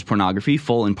content such as pornography,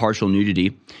 full and partial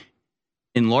nudity,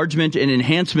 enlargement and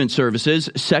enhancement services,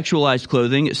 sexualized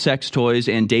clothing, sex toys,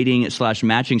 and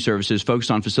dating/matching services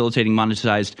focused on facilitating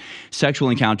monetized sexual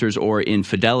encounters or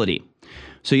infidelity.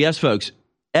 So yes, folks,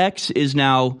 X is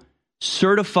now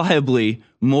certifiably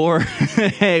more...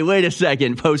 Hey, wait a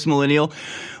second, post-millennial.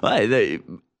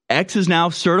 X is now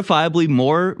certifiably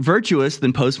more virtuous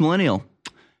than post-millennial.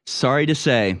 Sorry to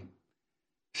say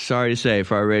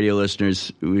for our radio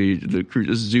listeners, the crew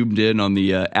just zoomed in on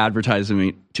the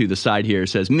advertisement to the side here. It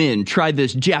says, "Min, try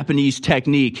this Japanese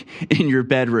technique in your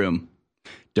bedroom."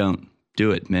 Don't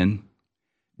do it, Min.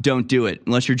 Don't do it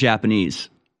unless you're Japanese.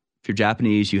 If you're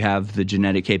Japanese, you have the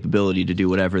genetic capability to do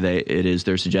whatever it is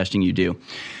they're suggesting you do.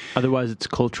 Otherwise, it's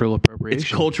cultural appropriation.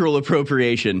 It's cultural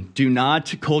appropriation. Do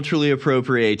not culturally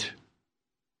appropriate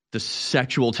the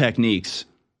sexual techniques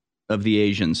of the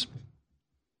Asians.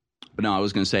 But no, I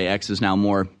was going to say X is now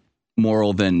more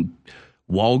moral than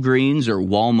Walgreens or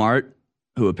Walmart,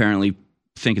 who apparently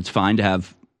think it's fine to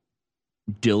have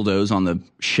dildos on the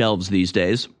shelves these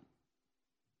days.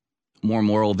 More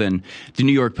moral than the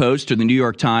New York Post or the New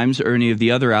York Times or any of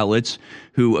the other outlets,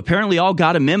 who apparently all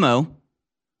got a memo.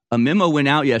 A memo went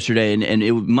out yesterday, and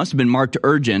it must have been marked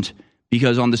urgent,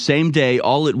 because on the same day,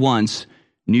 all at once,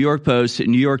 New York Post,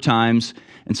 New York Times,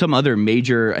 and some other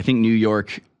major, I think, New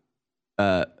York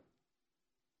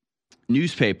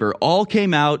newspaper all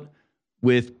came out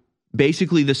with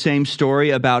basically the same story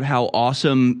about how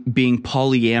awesome being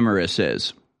polyamorous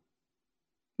is.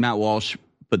 Matt Walsh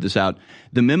put this out.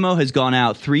 The memo has gone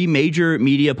out. 3 major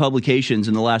media publications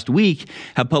in the last week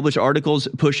have published articles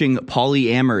pushing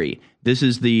polyamory. This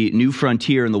is the new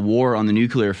frontier in the war on the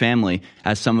nuclear family,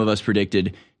 as some of us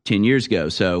predicted 10 years ago.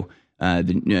 So,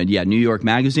 New York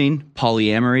Magazine,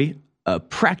 polyamory, a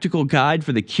practical guide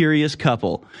for the curious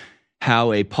couple.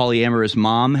 How a polyamorous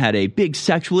mom had a big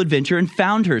sexual adventure and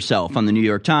found herself. On the New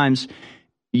York Times.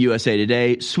 USA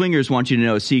Today, swingers want you to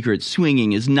know a secret.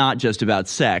 Swinging is not just about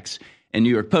sex. And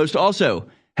New York Post also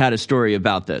had a story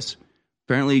about this.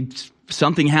 Apparently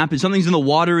something happened. Something's in the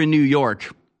water in New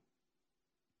York.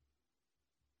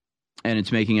 And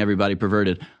it's making everybody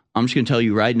perverted. I'm just going to tell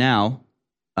you right now,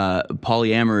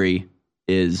 polyamory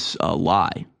is a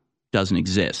lie. Doesn't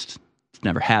exist. It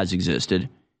never has existed.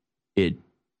 It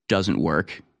doesn't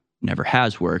work. Never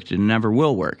has worked. And never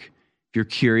will work. If you're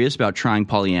curious about trying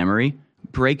polyamory,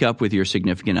 break up with your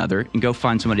significant other and go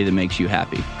find somebody that makes you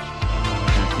happy.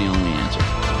 That's the only answer.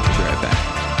 We'll be right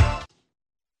back.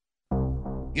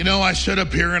 You know, I sit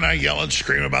up here and I yell and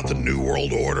scream about the New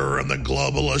World Order and the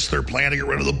globalists. They're planning to get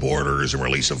rid of the borders and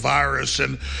release a virus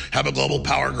and have a global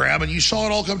power grab, and you saw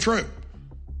it all come true.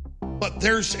 But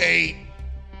there's a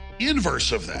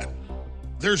inverse of that.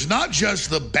 There's not just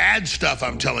the bad stuff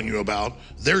I'm telling you about.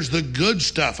 There's the good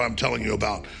stuff I'm telling you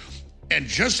about. And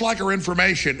just like our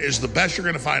information is the best you're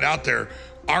going to find out there,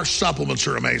 our supplements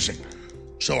are amazing.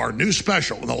 So our new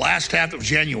special in the last half of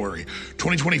January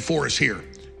 2024 is here.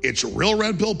 It's Real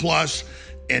Red Pill Plus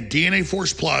and DNA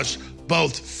Force Plus,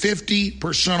 both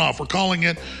 50% off. We're calling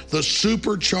it the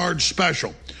Supercharged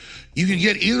Special. You can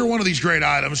get either one of these great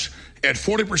items at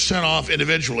 40% off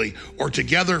individually or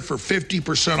together for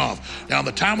 50% off. Now, in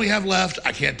the time we have left,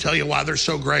 I can't tell you why they're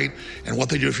so great and what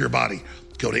they do for your body.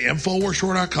 Go to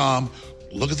InfoWarsStore.com,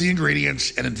 look at the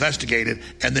ingredients and investigate it,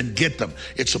 and then get them.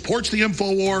 It supports the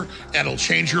InfoWar, and it'll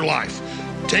change your life.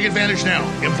 Take advantage now,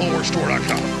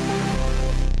 InfoWarsStore.com.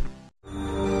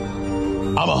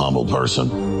 I'm a humble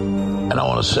person, and I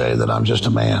want to say that I'm just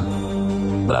a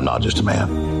man. But I'm not just a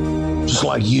man. Just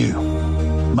like you.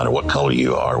 No matter what color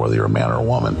you are, whether you're a man or a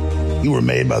woman, you were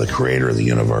made by the creator of the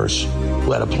universe,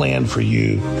 who had a plan for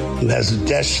you, who has a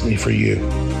destiny for you.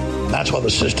 That's why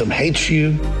the system hates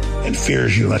you and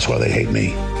fears you, and that's why they hate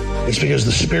me. It's because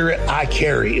the spirit I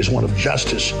carry is one of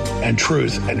justice and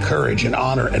truth and courage and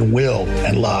honor and will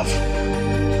and love.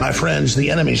 My friends, the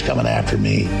enemy's coming after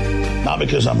me, not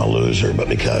because I'm a loser, but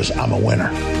because I'm a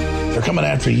winner. They're coming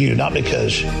after you, not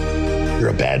because you're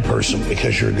a bad person,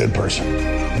 because you're a good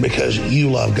person, because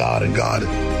you love God and God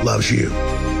loves you.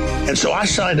 And so I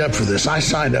signed up for this. I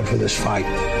signed up for this fight.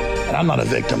 And I'm not a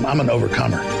victim. I'm an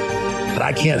overcomer. But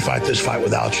I can't fight this fight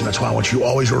without you. That's why I want you to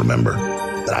always remember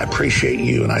that I appreciate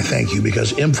you and I thank you,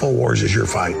 because InfoWars is your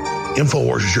fight.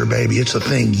 InfoWars is your baby. It's the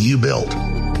thing you built.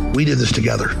 We did this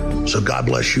together. So God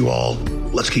bless you all.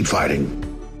 Let's keep fighting.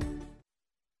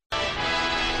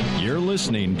 You're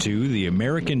listening to The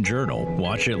American Journal.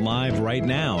 Watch it live right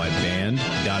now at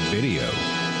band.video.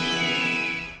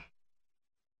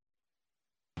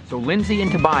 So Lindsay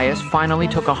and Tobias finally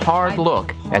took a hard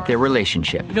look at their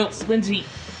relationship. You know, Lindsay,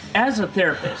 as a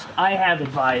therapist, I have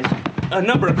advised a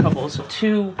number of couples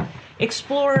to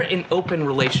explore an open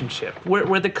relationship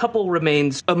where the couple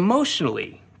remains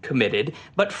emotionally committed,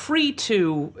 but free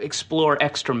to explore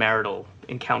extramarital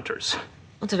encounters.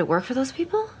 Well, did it work for those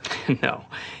people? No,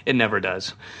 it never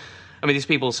does. I mean, these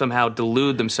people somehow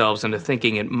delude themselves into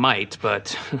thinking it might,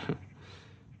 but...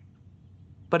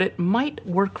 but it might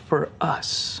work for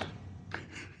us.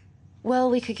 Well,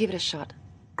 we could give it a shot.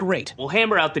 Great. We'll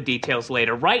hammer out the details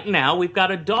later. Right now, we've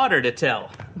got a daughter to tell.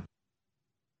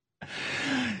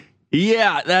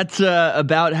 Yeah, that's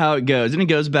about how it goes. And it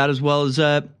goes about as well as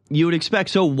you would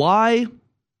expect. So why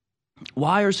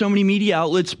are so many media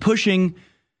outlets pushing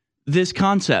this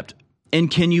concept?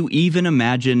 And can you even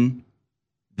imagine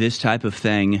this type of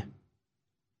thing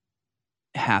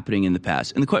happening in the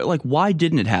past? And the question, like, why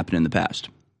didn't it happen in the past?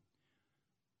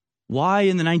 Why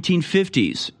in the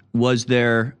 1950s was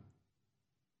there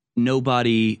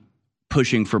nobody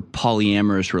pushing for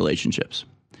polyamorous relationships?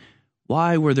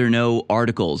 Why were there no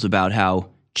articles about how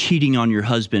cheating on your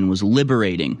husband was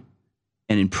liberating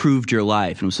and improved your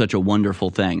life and was such a wonderful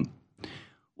thing?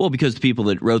 Well, because the people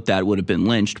that wrote that would have been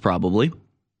lynched, probably.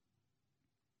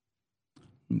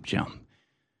 You know,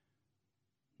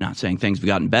 not saying things have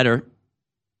gotten better.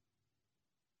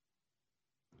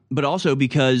 But also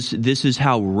because this is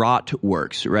how rot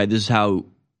works, right? This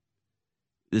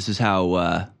is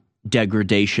how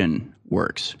degradation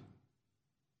works.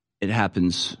 It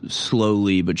happens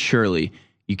slowly but surely.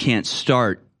 You can't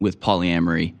start with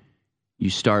polyamory. You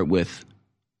start with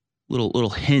little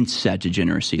hints at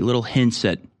degeneracy, little hints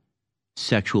at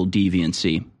sexual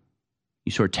deviancy.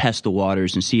 You sort of test the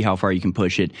waters and see how far you can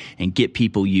push it and get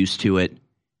people used to it.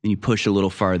 Then you push a little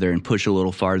farther and push a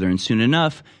little farther, and soon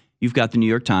enough, you've got the New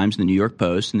York Times, the New York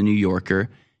Post, and the New Yorker,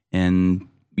 and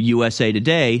USA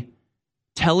Today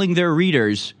telling their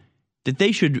readers that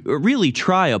they should really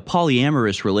try a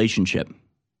polyamorous relationship,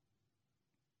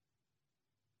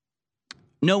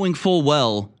 knowing full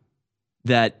well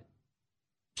that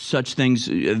such things,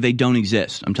 they don't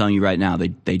exist. I'm telling you right now,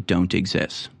 they don't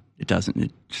exist.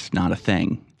 It's not a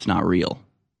thing. It's not real.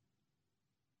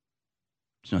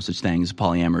 There's no such thing as a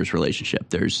polyamorous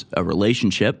relationship. There's a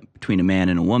relationship between a man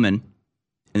and a woman,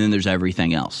 and then there's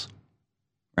everything else,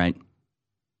 right?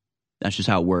 That's just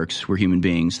how it works. We're human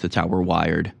beings. That's how we're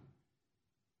wired.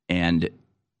 And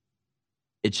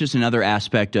it's just another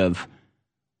aspect of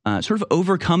sort of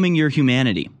overcoming your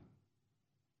humanity.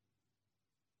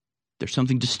 There's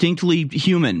something distinctly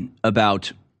human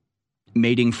about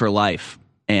mating for life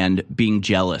and being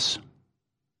jealous.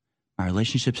 Our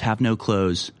relationships have no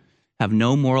clothes, have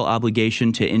no moral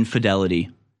obligation to infidelity.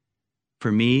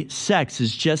 For me, sex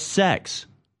is just sex.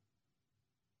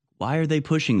 Why are they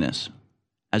pushing this?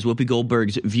 As Whoopi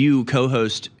Goldberg's View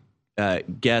co-host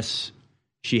guesses,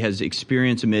 she has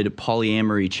experience amid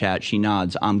polyamory chat. She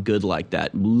nods. I'm good like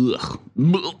that.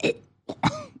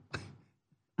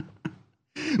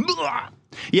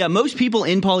 Yeah, most people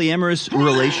in polyamorous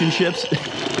relationships,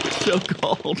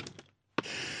 so-called,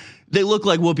 they look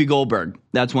like Whoopi Goldberg.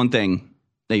 That's one thing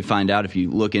they find out if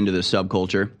you look into the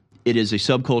subculture. It is a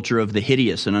subculture of the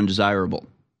hideous and undesirable.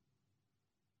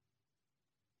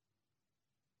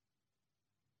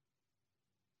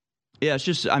 Yeah, it's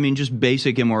just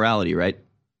basic immorality, right?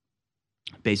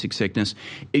 Basic sickness.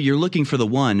 You're looking for the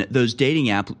one. Those dating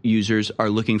app users are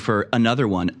looking for another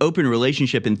one. Open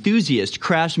relationship enthusiasts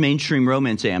crash mainstream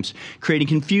romance amps, creating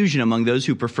confusion among those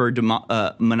who prefer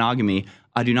monogamy.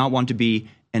 I do not want to be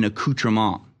an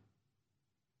accoutrement.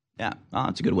 Yeah,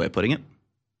 that's a good way of putting it.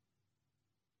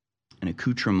 An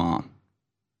accoutrement.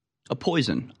 A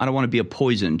poison. I don't want to be a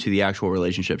poison to the actual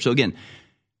relationship. So again,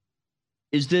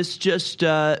 is this just,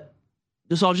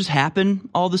 this all just happen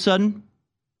all of a sudden?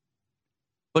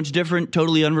 Bunch of different,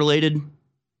 totally unrelated,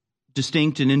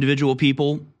 distinct and individual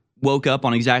people woke up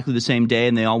on exactly the same day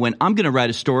and they all went, I'm going to write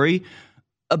a story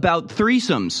about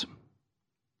threesomes.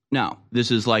 No,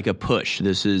 this is like a push.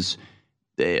 This is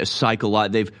a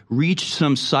they've reached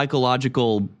some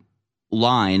psychological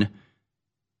line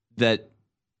that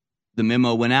the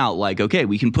memo went out like, okay,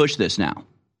 we can push this now. All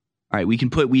right,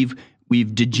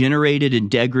 we've degenerated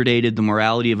and degraded the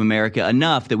morality of America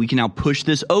enough that we can now push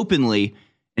this openly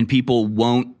and people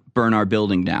won't burn our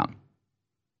building down.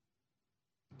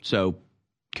 So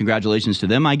congratulations to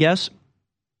them, I guess.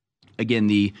 Again,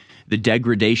 the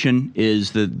degradation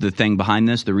is the thing behind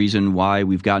this. The reason why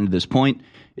we've gotten to this point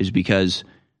is because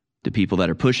the people that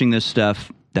are pushing this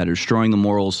stuff, that are destroying the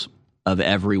morals of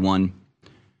everyone,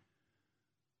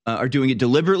 are doing it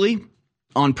deliberately,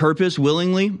 on purpose,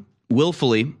 willingly,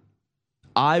 willfully.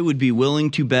 I would be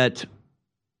willing to bet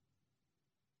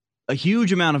a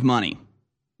huge amount of money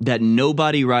that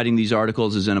nobody writing these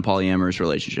articles is in a polyamorous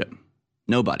relationship.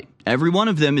 Nobody. Every one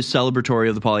of them is celebratory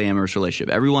of the polyamorous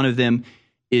relationship. Every one of them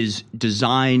is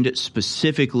designed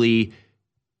specifically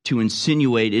to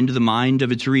insinuate into the mind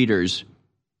of its readers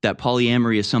that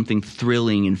polyamory is something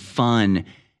thrilling and fun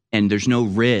and there's no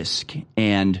risk.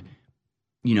 And,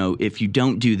 you know, if you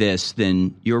don't do this,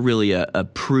 then you're really a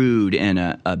prude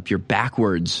and you're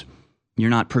backwards. You're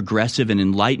not progressive and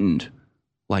enlightened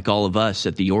like all of us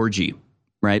at the orgy,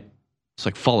 right? It's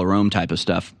like fall of Rome type of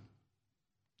stuff.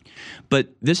 But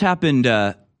this happened,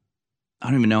 I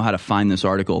don't even know how to find this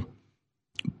article,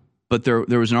 but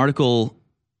there was an article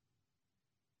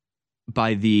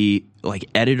by the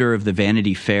editor of the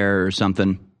Vanity Fair or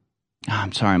something.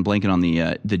 I'm sorry, I'm blanking on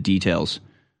the details.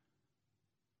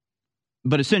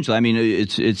 But essentially, I mean,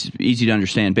 it's easy to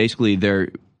understand. Basically,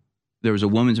 there was a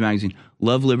woman's magazine,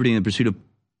 Love, Liberty, and the Pursuit of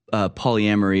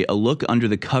Polyamory, a look under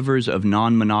the covers of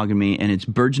non-monogamy and its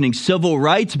burgeoning civil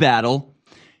rights battle.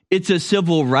 It's a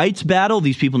civil rights battle.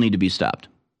 These people need to be stopped.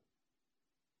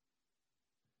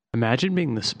 Imagine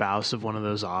being the spouse of one of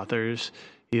those authors.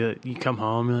 You come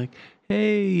home, you're like,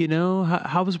 hey,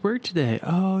 how was work today?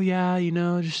 Oh, yeah,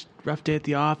 just rough day at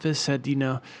the office. Had,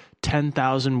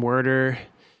 10,000 worder.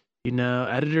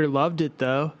 Editor loved it,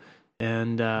 though.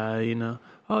 And,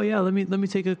 oh, yeah, let me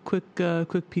take a quick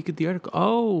peek at the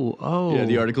article. Oh. Yeah,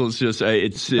 the article is just,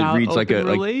 it reads like a...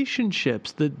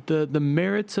 relationships, the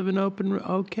merits of an open...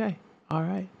 Okay, all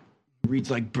right. Reads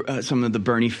like some of the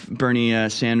Bernie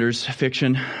Sanders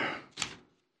fiction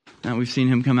that we've seen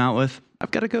him come out with.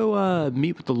 I've got to go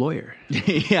meet with the lawyer.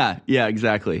 Yeah,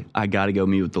 exactly. I got to go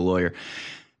meet with the lawyer.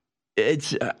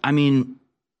 It's, I mean,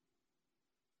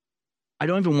 I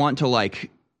don't even want to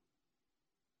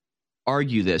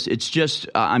argue this. It's just,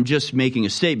 I'm just making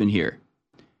a statement here.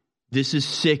 This is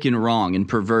sick and wrong and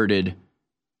perverted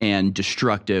and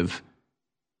destructive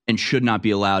and should not be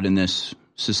allowed in this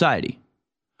society.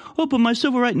 Oh, but my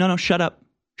civil right. No, shut up.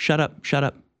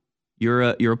 You're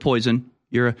a poison.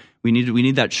 We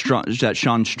need that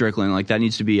Sean Strickland, that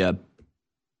needs to be an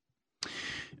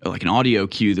audio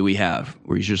cue that we have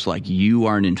where he's just like, you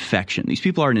are an infection. These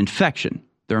people are an infection.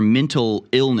 They're a mental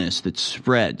illness that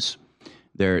spreads.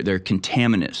 They're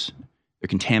contaminous. They're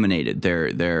contaminated.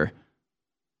 They're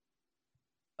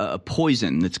a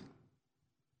poison that's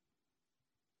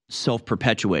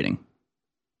self-perpetuating.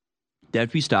 They have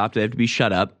to be stopped. They have to be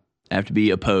shut up. They have to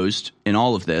be opposed in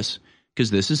all of this because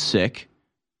this is sick.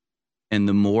 And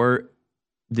the more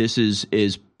this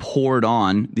is poured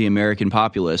on the American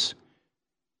populace,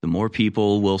 the more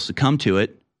people will succumb to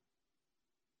it.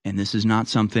 And this is not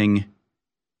something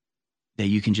that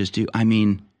you can just do. I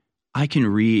mean, I can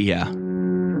read, yeah.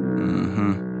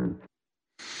 Mm-hmm.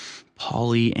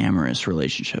 Polyamorous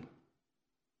relationship.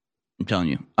 I'm telling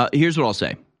you. Here's what I'll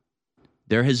say.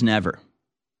 There has never,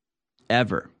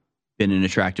 ever been an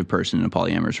attractive person in a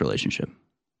polyamorous relationship.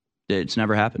 It's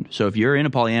never happened. So if you're in a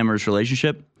polyamorous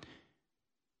relationship,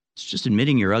 it's just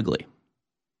admitting you're ugly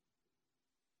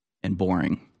and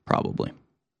boring, probably.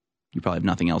 You probably have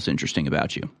nothing else interesting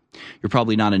about you. You're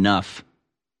probably not enough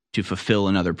to fulfill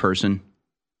another person.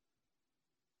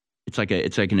 It's like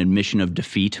an admission of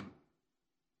defeat.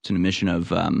 It's an admission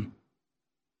of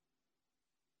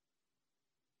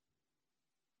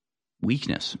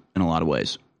weakness in a lot of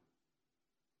ways.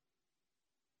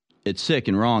 It's sick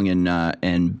and wrong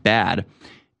and bad.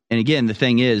 And again, the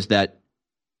thing is that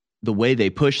the way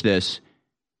they push this,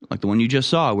 like the one you just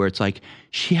saw, where it's like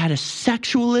she had a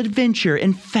sexual adventure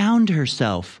and found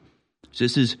herself. So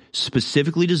this is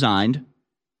specifically designed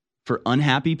for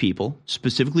unhappy people,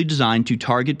 specifically designed to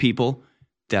target people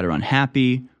that are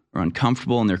unhappy or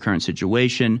uncomfortable in their current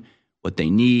situation. What they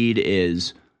need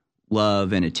is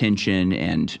love and attention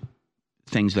and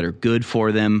things that are good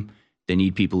for them. They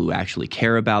need people who actually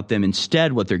care about them.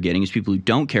 Instead, what they're getting is people who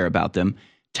don't care about them,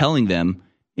 telling them,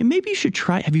 hey, maybe you should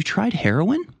try. Have you tried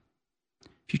heroin?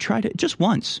 If you tried it just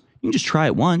once, you can just try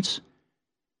it once.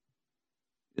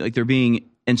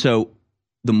 And so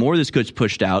the more this gets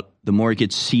pushed out, the more it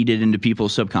gets seeded into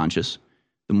people's subconscious,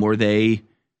 the more they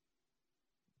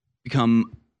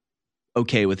become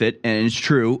okay with it. And it's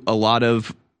true. A lot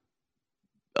of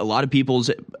people's,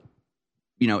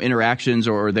 interactions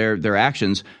or their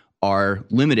actions are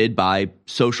limited by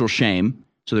social shame.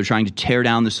 So they're trying to tear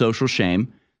down the social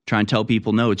shame, try and tell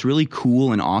people, no, it's really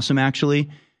cool and awesome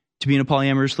actually to be in a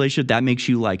polyamorous relationship. That makes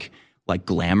you like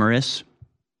glamorous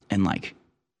and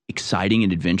exciting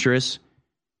and adventurous.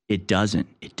 It doesn't.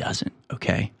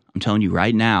 Okay. I'm telling you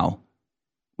right now,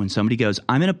 when somebody goes,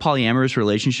 I'm in a polyamorous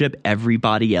relationship,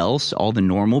 everybody else, all the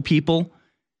normal people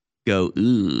go,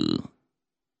 ooh.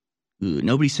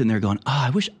 Nobody's sitting there going,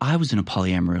 I wish I was in a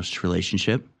polyamorous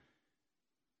relationship.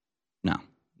 No,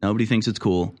 nobody thinks it's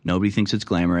cool. Nobody thinks it's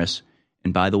glamorous.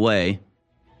 And by the way,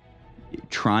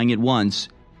 trying it once,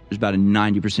 there's about a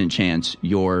 90% chance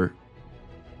your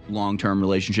long-term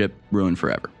relationship ruined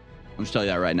forever. I'll just tell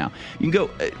you that right now. You can go.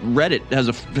 Reddit has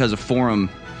a forum.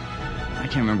 I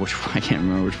can't remember which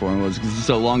forum it was because it's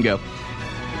so long ago.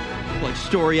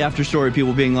 Story after story,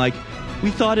 people being like,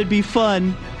 "We thought it'd be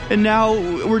fun, and now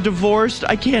we're divorced.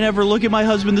 I can't ever look at my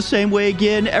husband the same way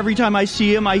again. Every time I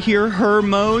see him, I hear her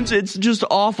moans. It's just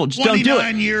awful. Just don't do it.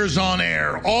 29 years on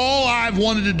air. All I've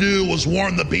wanted to do was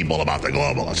warn the people about the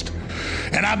globalist.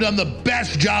 And I've done the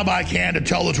best job I can to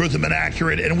tell the truth and been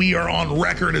accurate, and we are on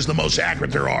record as the most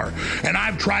accurate there are. And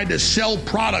I've tried to sell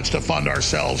products to fund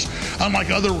ourselves.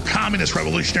 Unlike other communist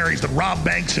revolutionaries that rob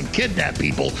banks and kidnap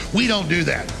people, we don't do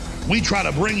that. We try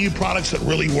to bring you products that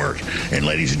really work. And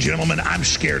ladies and gentlemen, I'm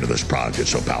scared of this product. It's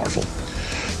so powerful.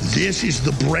 This is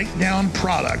the breakdown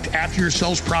product, after your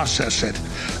cells process it,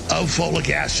 of folic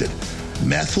acid,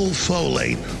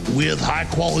 methylfolate with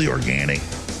high-quality organic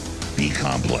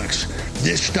B-complex.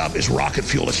 This stuff is rocket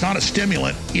fuel. It's not a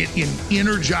stimulant. It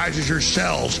energizes your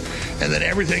cells, and then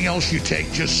everything else you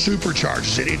take just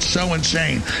supercharges it. It's so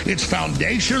insane. It's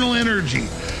foundational energy,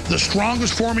 the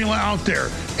strongest formula out there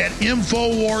at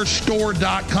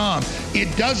InfoWarsStore.com.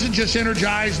 It doesn't just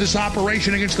energize this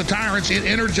operation against the tyrants. It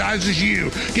energizes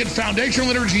you. Get foundational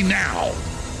energy now.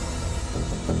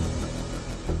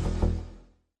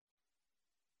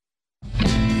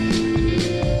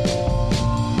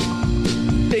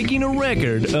 Taking a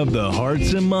record of the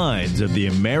hearts and minds of the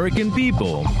American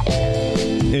people,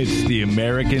 it's the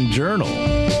American Journal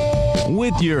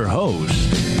with your host,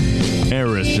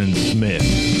 Harrison Smith.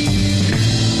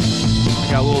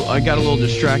 I got a little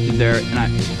distracted there, and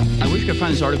I wish I could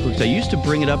find this article because I used to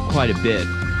bring it up quite a bit.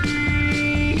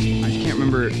 I just can't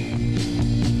remember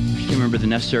the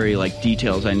necessary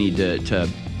details I need to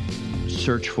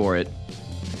search for it.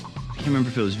 I can't remember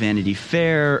if it was Vanity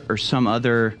Fair or some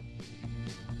other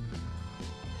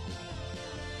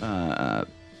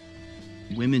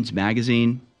women's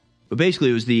magazine. But basically,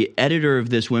 it was the editor of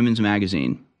this women's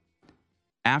magazine,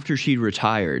 after she'd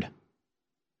retired,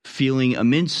 feeling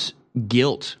immense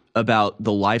guilt about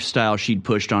the lifestyle she'd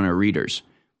pushed on her readers.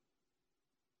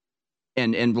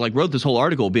 And wrote this whole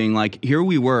article being here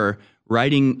we were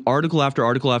writing article after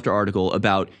article after article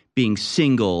about being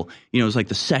single. It was like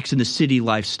the Sex and the City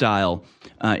lifestyle,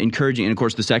 encouraging. And of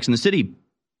course, the Sex and the City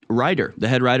writer, the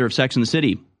head writer of Sex and the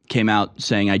City, came out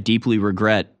saying, I deeply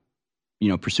regret,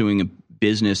 pursuing a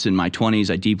business in my 20s.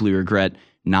 I deeply regret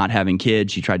not having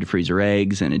kids. She tried to freeze her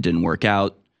eggs and it didn't work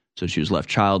out. So she was left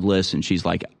childless. And she's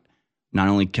like, not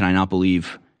only can I not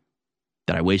believe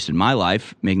that I wasted my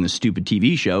life making this stupid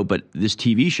TV show, but this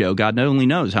TV show, God not only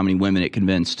knows how many women it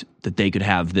convinced that they could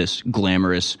have this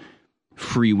glamorous,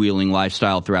 freewheeling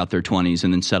lifestyle throughout their 20s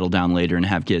and then settle down later and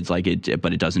have kids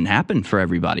but it doesn't happen for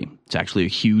everybody. It's actually a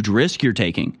huge risk you're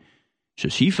taking. So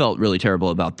she felt really terrible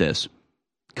about this.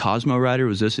 Cosmo writer,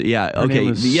 was this? Yeah, Her okay.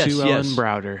 name was Yes, Sue yes. Ellen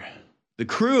Browder. The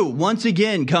crew once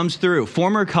again comes through.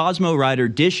 Former Cosmo writer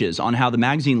dishes on how the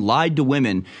magazine lied to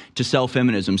women to sell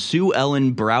feminism. Sue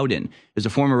Ellen Browden is a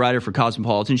former writer for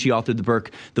Cosmopolitan. She authored the book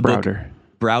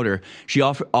Browder. She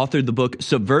authored the book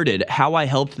Subverted: How I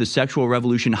Helped the Sexual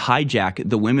Revolution Hijack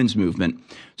the Women's Movement.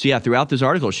 So yeah, throughout this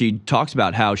article, she talks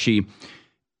about how she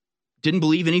didn't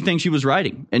believe anything she was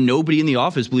writing, and nobody in the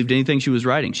office believed anything she was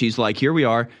writing. She's like, here we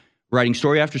are, writing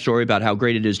story after story about how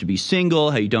great it is to be single,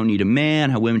 how you don't need a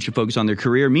man, how women should focus on their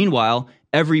career. Meanwhile,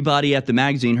 everybody at the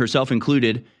magazine, herself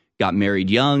included, got married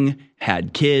young,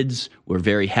 had kids, were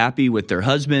very happy with their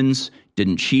husbands,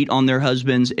 didn't cheat on their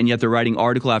husbands, and yet they're writing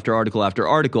article after article after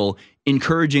article,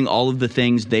 encouraging all of the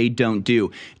things they don't do.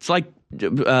 It's like,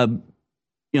 the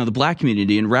black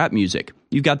community in rap music.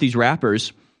 You've got these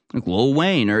rappers like Lil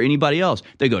Wayne or anybody else.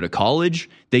 They go to college,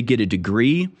 they get a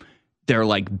degree, they're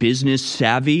like business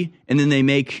savvy, and then they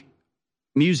make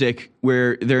music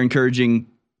where they're encouraging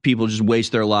people to just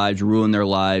waste their lives, ruin their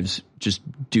lives, just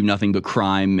do nothing but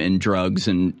crime and drugs.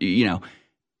 And,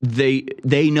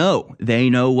 they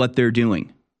know what they're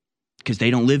doing because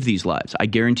they don't live these lives. I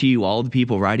guarantee you all the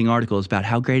people writing articles about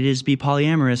how great it is to be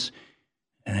polyamorous,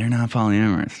 and they're not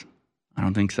polyamorous. I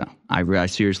don't think so. I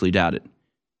seriously doubt it.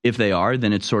 If they are,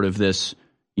 then it's sort of this,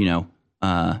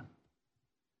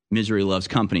 misery loves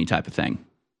company type of thing.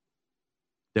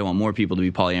 They want more people to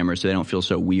be polyamorous so they don't feel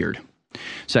so weird.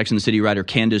 Sex and the City writer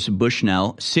Candace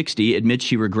Bushnell, 60, admits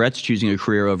she regrets choosing a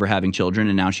career over having children,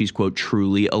 and now she's, quote,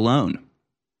 truly alone.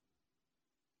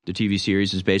 The TV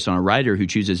series is based on a writer who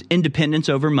chooses independence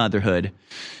over motherhood.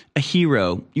 A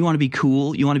hero. You want to be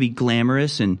cool? You want to be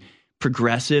glamorous and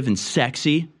progressive and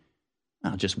sexy?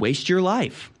 Well, just waste your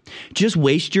life. Just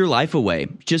waste your life away.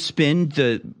 Just spend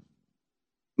the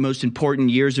most important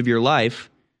years of your life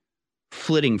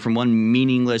flitting from one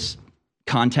meaningless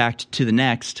contact to the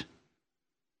next,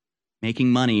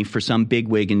 making money for some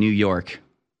bigwig in New York.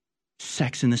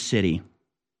 Sex in the City.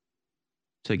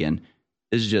 So again,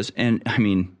 this is just, and I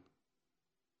mean,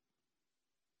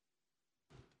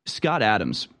 Scott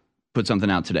Adams put something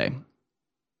out today.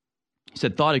 He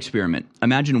said, thought experiment.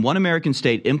 Imagine one American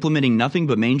state implementing nothing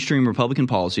but mainstream Republican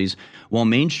policies while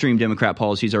mainstream Democrat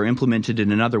policies are implemented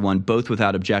in another one, both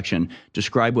without objection.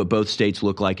 Describe what both states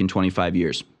look like in 25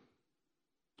 years.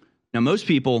 Now, most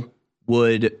people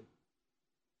would,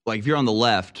 like, if you're on the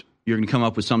left, you're going to come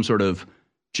up with some sort of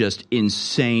just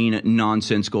insane,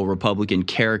 nonsensical Republican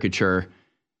caricature.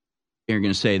 You're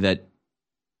going to say that,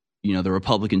 you know, the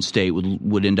Republican state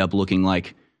would end up looking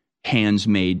like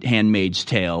Handmaid's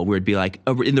Tale, where it'd be like,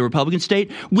 in the Republican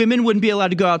state, women wouldn't be allowed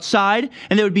to go outside,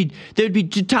 and they would be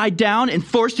tied down and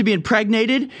forced to be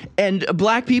impregnated, and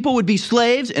black people would be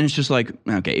slaves. And it's just like,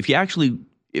 okay, if you actually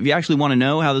want to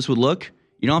know how this would look,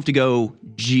 you don't have to go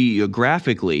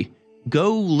geographically,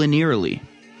 go linearly.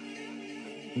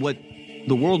 What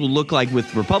the world would look like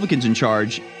with Republicans in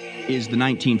charge is the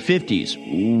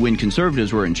 1950s, when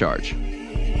conservatives were in charge.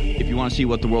 If you want to see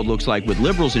what the world looks like with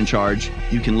liberals in charge,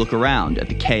 you can look around at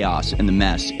the chaos and the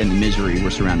mess and the misery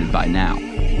we're surrounded by now.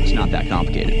 It's not that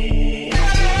complicated.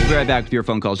 We'll be right back with your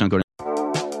phone calls. Don't go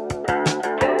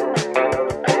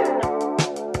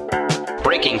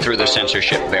Breaking through the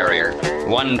censorship barrier,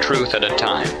 one truth at a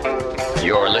time.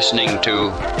 You're listening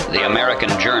to The American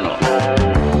Journal.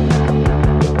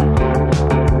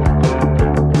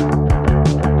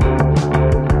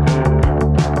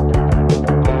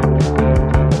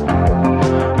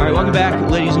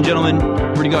 Back, ladies and gentlemen.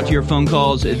 We're going to go out to your phone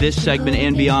calls this segment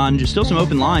and beyond. There's still some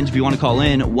open lines if you want to call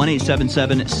in.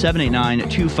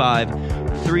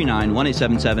 1-877-789-2539.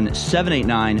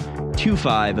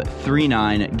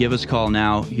 1-877-789-2539. Give us a call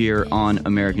now here on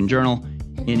American Journal.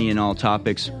 Any and all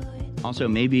topics. Also,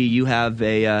 maybe you have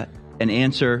an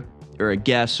answer or a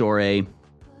guess or a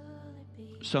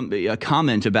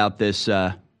comment about this.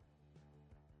 What's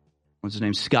his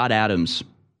name? Scott Adams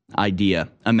idea.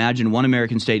 Imagine one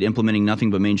American state implementing nothing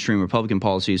but mainstream Republican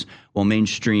policies while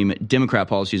mainstream Democrat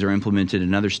policies are implemented in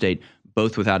another state,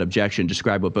 both without objection.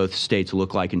 Describe what both states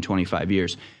look like in 25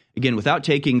 years. Again, without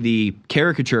taking the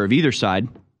caricature of either side,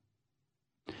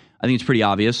 I think it's pretty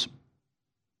obvious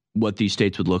what these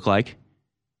states would look like.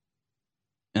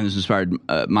 And this inspired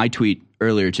my tweet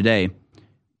earlier today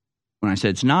when I said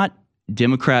it's not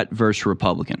Democrat versus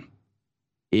Republican.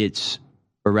 It's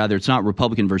not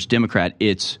Republican versus Democrat.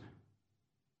 It's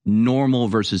normal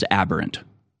versus aberrant.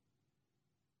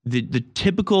 The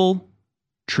typical,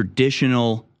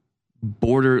 traditional,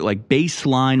 border, like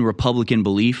baseline Republican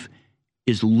belief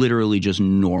is literally just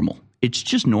normal. It's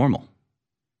just normal.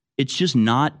 It's just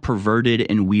not perverted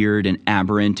and weird and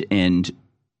aberrant and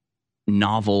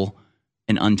novel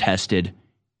and untested.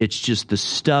 It's just the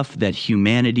stuff that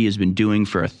humanity has been doing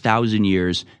for 1,000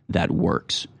 years that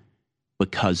works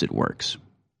because it works.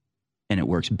 And it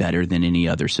works better than any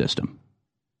other system.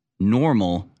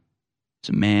 Normal is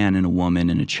a man and a woman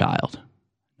and a child.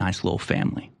 Nice little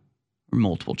family. Or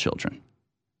multiple children.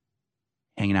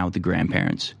 Hanging out with the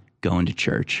grandparents. Going to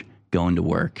church. Going to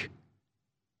work.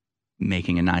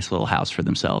 Making a nice little house for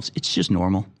themselves. It's just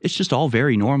normal. It's just all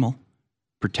very normal.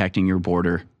 Protecting your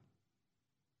border.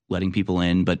 Letting people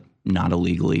in, but not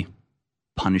illegally.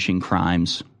 Punishing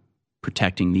crimes.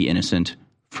 Protecting the innocent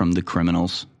from the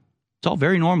criminals. It's all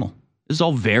very normal. This is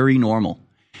all very normal.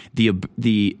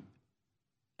 The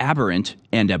aberrant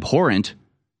and abhorrent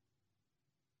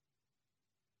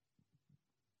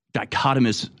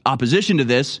dichotomous opposition to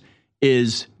this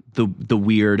is the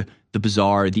weird, the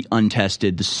bizarre, the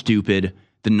untested, the stupid,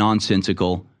 the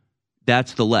nonsensical.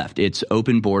 That's the left. It's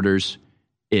open borders.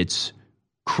 It's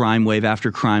crime wave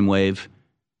after crime wave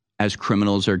as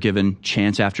criminals are given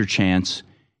chance after chance.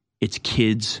 It's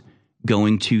kids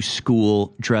going to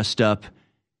school dressed up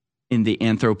in the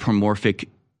anthropomorphic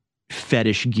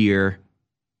fetish gear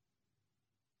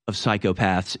of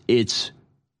psychopaths. It's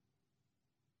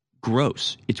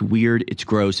gross. It's weird. It's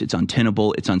gross. It's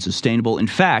untenable. It's unsustainable. In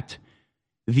fact,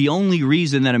 the only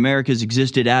reason that America's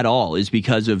existed at all is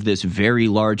because of this very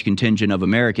large contingent of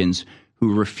Americans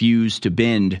who refuse to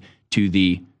bend to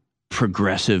the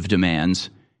progressive demands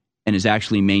and has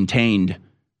actually maintained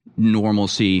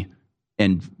normalcy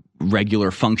and regular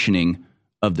functioning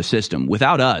of the system.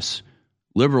 Without us,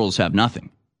 liberals have nothing.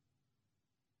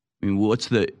 I mean,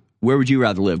 where would you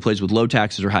rather live? A place with low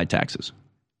taxes or high taxes?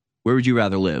 Where would you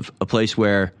rather live? A place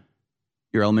where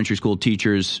your elementary school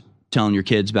teachers telling your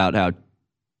kids about how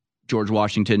George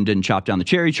Washington didn't chop down the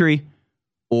cherry tree,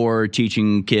 or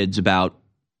teaching kids about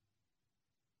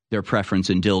their preference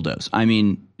in dildos? I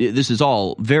mean, this is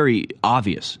all very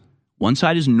obvious. One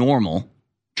side is normal,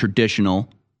 traditional,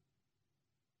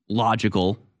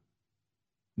 logical,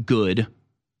 good.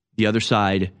 The other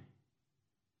side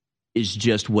is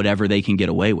just whatever they can get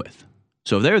away with.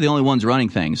 So if they're the only ones running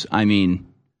things, I mean,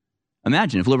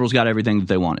 imagine if liberals got everything that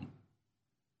they wanted.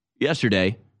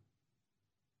 Yesterday,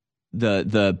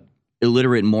 the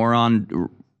illiterate moron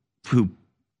who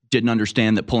didn't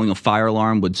understand that pulling a fire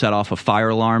alarm would set off a fire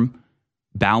alarm,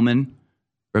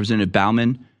 Representative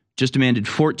Bauman, just demanded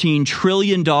 $14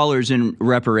 trillion in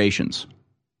reparations.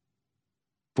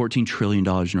 $14 trillion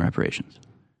in reparations.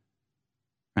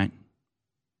 Right?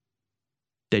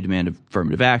 They demand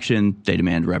affirmative action. They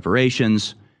demand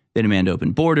reparations. They demand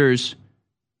open borders.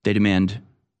 They demand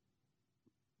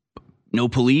no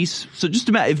police. So just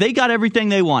imagine if they got everything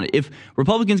they wanted, if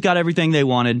Republicans got everything they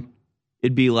wanted,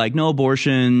 it'd be like no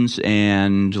abortions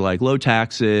and like low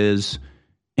taxes,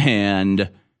 and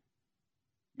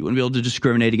you wouldn't be able to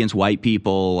discriminate against white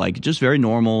people, like just very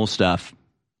normal stuff.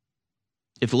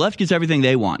 If the left gets everything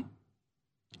they want,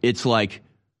 it's like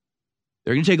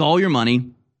they're going to take all your money,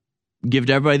 give it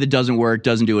to everybody that doesn't work,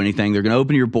 doesn't do anything. They're going to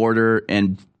open your border,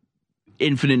 and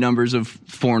infinite numbers of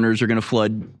foreigners are going to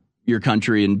flood your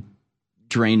country and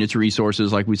drain its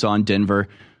resources, like we saw in Denver,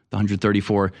 the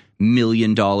 $134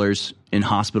 million in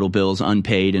hospital bills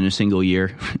unpaid in a single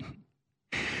year.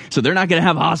 So they're not going to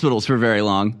have hospitals for very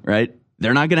long, right?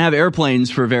 They're not going to have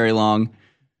airplanes for very long.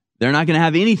 They're not going to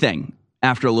have anything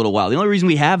after a little while. The only reason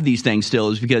we have these things still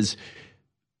is because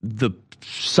the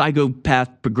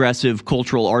psychopath, progressive,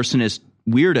 cultural arsonist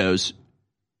weirdos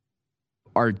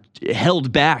are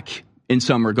held back in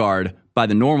some regard by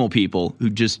the normal people who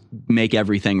just make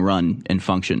everything run and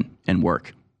function and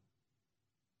work.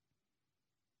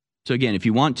 So again, if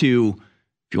you want to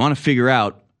figure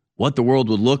out what the world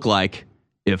would look like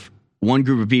if one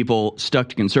group of people stuck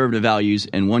to conservative values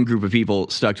and one group of people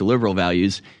stuck to liberal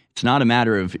values, it's not a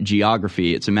matter of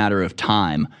geography, it's a matter of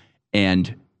time.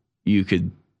 And you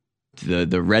could,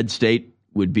 the red state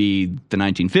would be the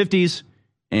 1950s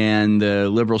and the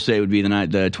liberal state would be the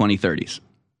 2030s.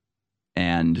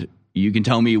 And you can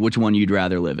tell me which one you'd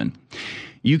rather live in.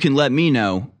 You can let me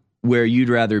know where you'd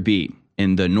rather be,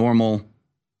 in the normal,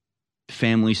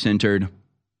 family-centered,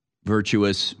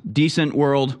 virtuous, decent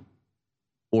world,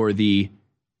 or the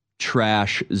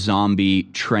trash, zombie,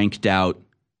 tranked out,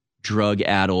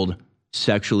 drug-addled,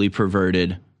 sexually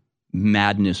perverted,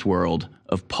 madness world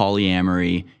of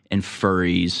polyamory and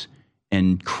furries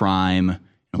and crime and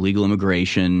illegal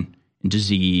immigration and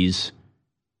disease.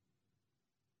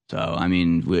 So, I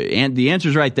mean, and the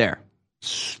answer's right there.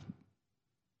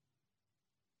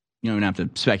 You don't even have to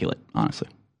speculate, honestly.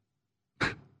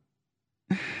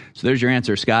 So there's your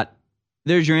answer, Scott.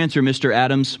 There's your answer, Mr.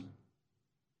 Adams.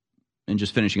 And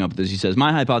just finishing up with this, he says,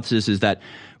 my hypothesis is that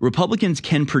Republicans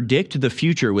can predict the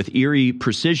future with eerie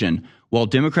precision, while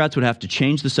Democrats would have to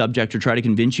change the subject or try to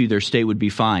convince you their state would be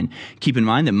fine. Keep in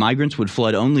mind that migrants would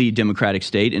flood only Democratic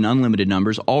state in unlimited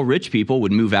numbers. All rich people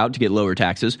would move out to get lower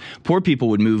taxes. Poor people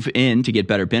would move in to get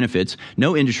better benefits.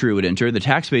 No industry would enter. The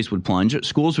tax base would plunge.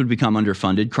 Schools would become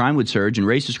underfunded. Crime would surge, and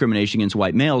race discrimination against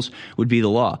white males would be the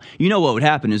law. You know what would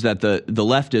happen is that the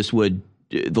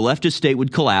leftist state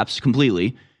would collapse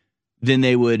completely. Then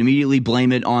they would immediately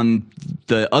blame it on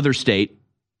the other state.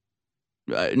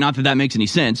 Not that that makes any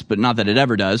sense, but not that it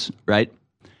ever does, right?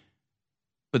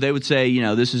 But they would say, you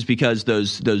know, this is because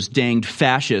those danged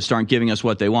fascists aren't giving us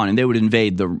what they want, and they would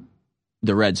invade the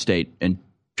red state and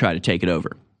try to take it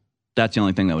over. That's the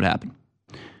only thing that would happen.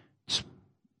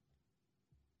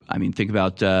 I mean, think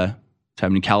about what's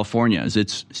happening in California as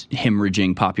its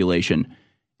hemorrhaging population,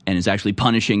 and is actually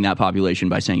punishing that population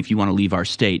by saying, if you want to leave our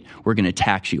state, we're going to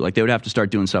tax you. Like, they would have to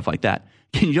start doing stuff like that.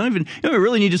 You don't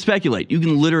really need to speculate. You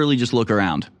can literally just look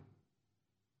around.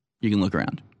 You can look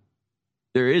around.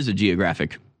 There is a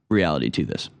geographic reality to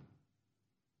this.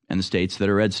 And the states that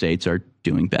are red states are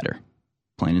doing better.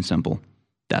 Plain and simple.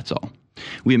 That's all.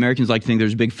 We Americans like to think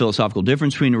there's a big philosophical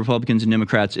difference between Republicans and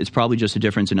Democrats. It's probably just a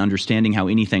difference in understanding how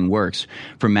anything works,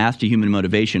 from math to human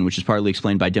motivation, which is partly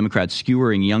explained by Democrats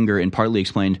skewering younger and partly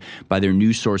explained by their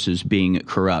news sources being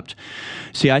corrupt.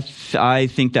 See, I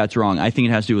think that's wrong. I think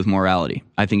it has to do with morality.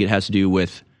 I think it has to do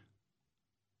with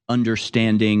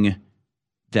understanding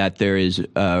that there is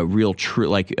a real truth,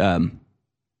 like an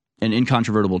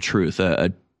incontrovertible truth,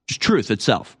 just truth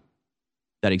itself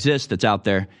that exists, that's out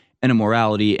there, and a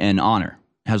morality and honor.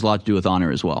 It has a lot to do with honor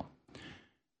as well.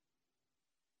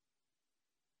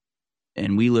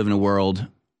 And we live in a world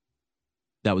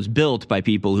that was built by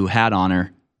people who had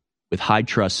honor with high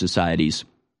trust societies,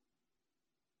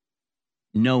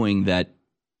 knowing that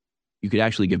you could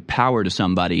actually give power to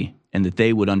somebody and that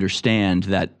they would understand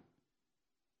that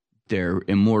their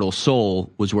immortal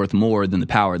soul was worth more than the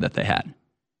power that they had,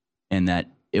 and that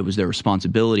it was their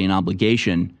responsibility and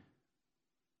obligation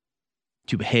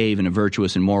to behave in a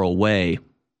virtuous and moral way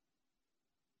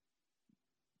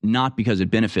not because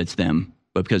it benefits them,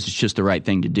 but because it's just the right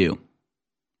thing to do.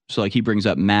 So like he brings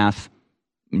up math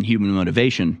and human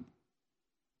motivation.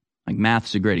 Like math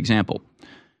is a great example.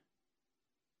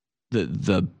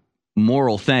 The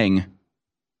moral thing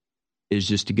is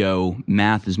just to go,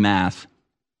 math is math.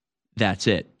 That's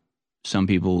it. Some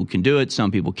people can do it.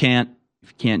 Some people can't.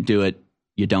 If you can't do it,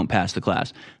 you don't pass the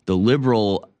class. The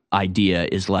liberal idea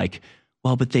is like,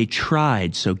 well, but they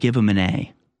tried, so give them an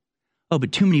A. Oh,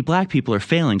 but too many black people are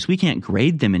failing, so we can't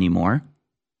grade them anymore.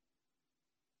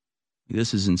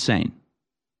 This is insane.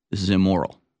 This is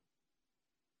immoral.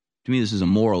 To me, this is a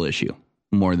moral issue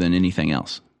more than anything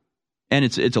else. And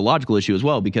it's a logical issue as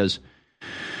well, because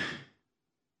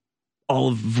all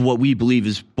of what we believe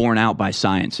is borne out by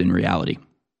science in reality.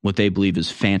 What they believe is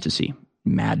fantasy,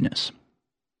 madness.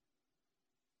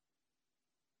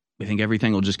 We think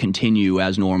everything will just continue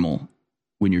as normal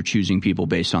when you're choosing people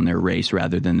based on their race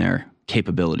rather than their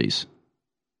capabilities.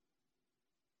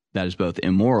 That is both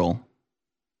immoral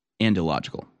and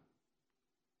illogical.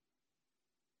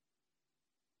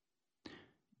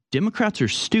 Democrats are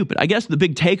stupid. I guess the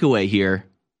big takeaway here,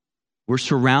 we're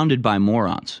surrounded by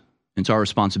morons. It's our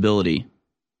responsibility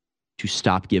to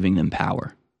stop giving them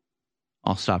power.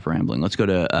 I'll stop rambling. Let's go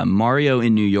to Mario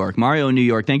in New York. Mario in New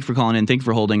York, thank you for calling in. Thank you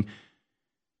for holding.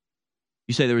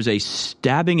 You say there was a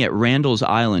stabbing at Randall's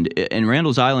Island. And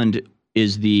Randall's Island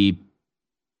is the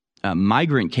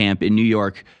migrant camp in New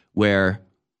York where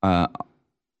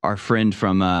our friend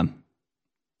from...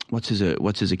 What's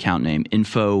his account name?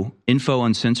 Info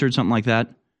Uncensored, something like that.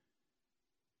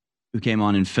 Who came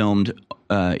on and filmed.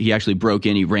 He actually broke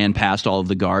in. He ran past all of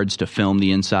the guards to film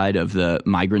the inside of the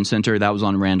migrant center. That was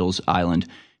on Randall's Island.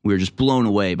 We were just blown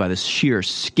away by the sheer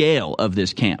scale of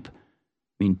this camp.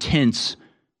 I mean, tents,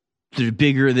 they're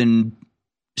bigger than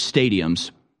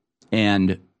stadiums,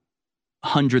 and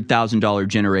 $100,000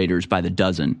 generators by the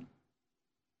dozen.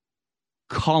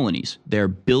 Colonies. They're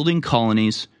building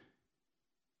colonies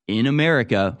in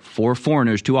America for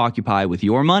foreigners to occupy with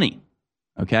your money.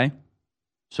 Okay?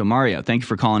 So Mario, thank you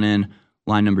for calling in.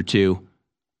 Line number 2.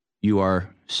 You are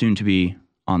soon to be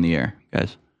on the air,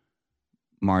 guys.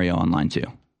 Mario on line 2.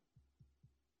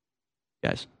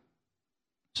 Guys.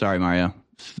 Sorry, Mario.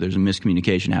 There's a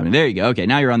miscommunication happening. There you go. Okay,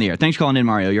 now you're on the air. Thanks for calling in,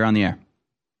 Mario. You're on the air.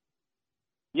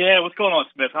 Yeah, what's going on,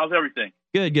 Smith? How's everything?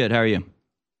 Good. How are you?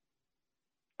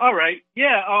 All right.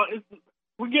 Yeah,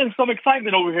 we're getting some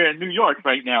excitement over here in New York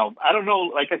right now. I don't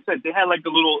know. Like I said, they had like a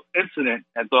little incident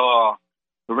at the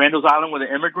Randall's Island with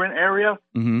the immigrant area.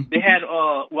 Mm-hmm. They had,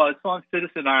 it's on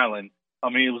Citizen Island. I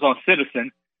mean, it was on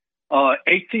Citizen.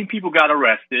 18 people got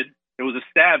arrested. There was a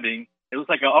stabbing. It was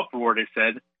like an uproar, they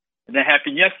said. And that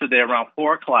happened yesterday around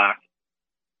 4 o'clock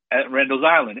at Randall's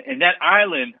Island. And that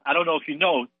island, I don't know if you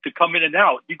know, to come in and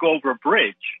out, you go over a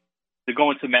bridge to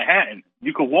go into Manhattan.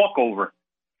 You could walk over.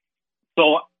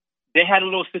 So they had a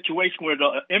little situation where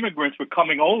the immigrants were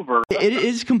coming over. It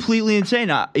is completely insane.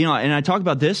 And I talk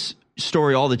about this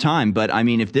story all the time, but I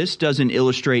mean, if this doesn't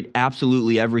illustrate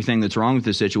absolutely everything that's wrong with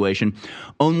the situation,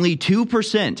 only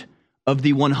 2% of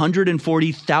the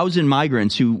 140,000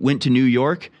 migrants who went to New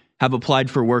York have applied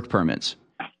for work permits.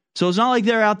 So it's not like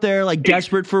they're out there like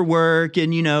desperate for work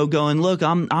and, going, look,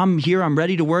 I'm here, I'm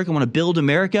ready to work, I want to build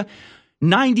America.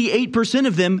 98%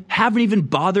 of them haven't even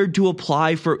bothered to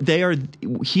apply for. They are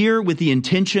here with the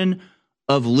intention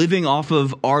of living off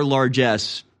of our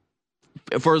largesse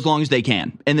for as long as they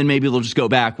can, and then maybe they'll just go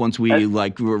back once we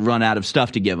run out of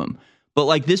stuff to give them.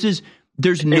 But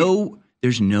there's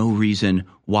no reason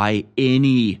why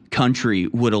any country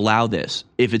would allow this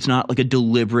if it's not like a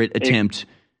deliberate attempt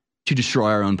to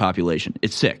destroy our own population.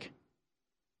 It's sick.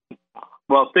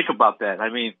 Well, think about that.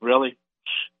 I mean, really.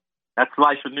 That's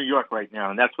life in New York right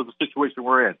now, and that's what the situation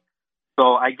we're in.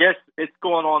 So I guess it's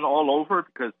going on all over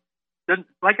because,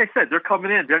 like I said, they're coming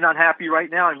in. They're not happy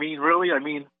right now. I mean, really? I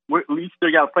mean, at least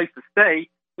they got a place to stay.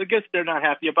 I guess they're not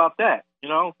happy about that,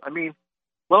 I mean,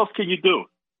 what else can you do?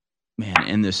 Man,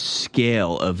 and the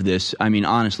scale of this, I mean,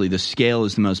 honestly, the scale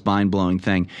is the most mind-blowing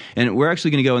thing. And we're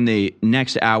actually going to go in the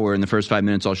next hour, in the first 5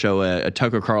 minutes, I'll show a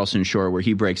Tucker Carlson short where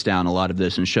he breaks down a lot of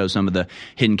this and shows some of the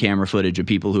hidden camera footage of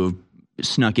people who have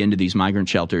snuck into these migrant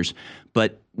shelters.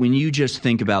 But when you just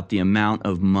think about the amount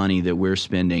of money that we're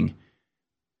spending,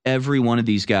 every one of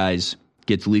these guys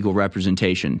gets legal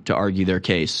representation to argue their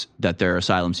case that they're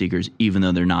asylum seekers, even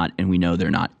though they're not, and we know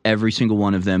they're not. Every single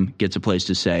one of them gets a place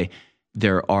to say.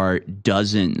 There are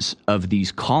dozens of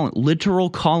these literal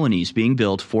colonies being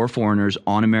built for foreigners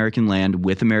on American land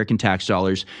with American tax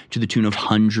dollars to the tune of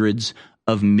hundreds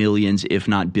of millions, if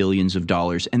not billions of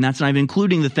dollars. And that's not even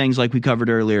including the things like we covered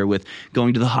earlier with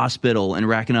going to the hospital and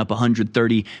racking up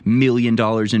 $130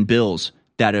 million in bills.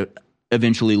 that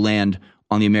eventually land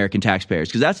on the American taxpayers.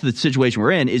 Because that's the situation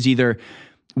we're in, is either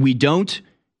we don't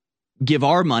give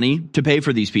our money to pay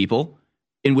for these people,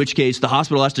 in which case the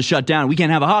hospital has to shut down. We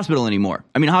can't have a hospital anymore.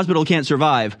 I mean, a hospital can't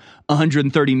survive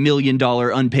 $130 million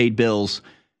unpaid bills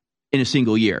in a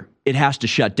single year. It has to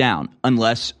shut down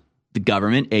unless the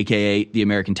government, a.k.a. the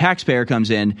American taxpayer, comes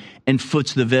in and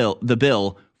foots the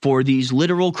bill for these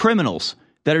literal criminals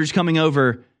that are just coming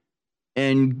over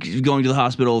and going to the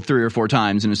hospital 3 or 4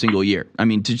 times in a single year. I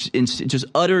mean, just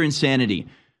utter insanity,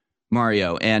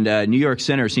 Mario. And New York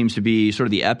Center seems to be sort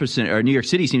of the epicenter, or New York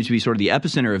City seems to be sort of the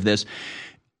epicenter of this.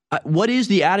 What is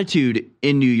the attitude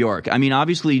in New York? I mean,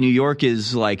 obviously, New York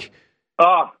is like,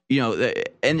 and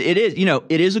it is,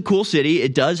 it is a cool city.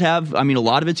 It does have, I mean, a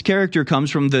lot of its character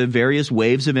comes from the various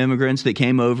waves of immigrants that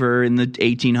came over in the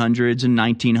 1800s and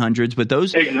 1900s. But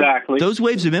those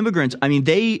waves of immigrants, I mean,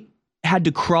 they had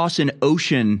to cross an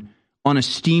ocean on a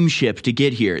steamship to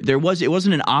get here. It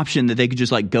wasn't an option that they could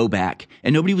just like go back,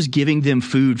 and nobody was giving them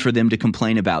food for them to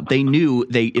complain about. They knew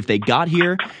if they got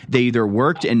here, they either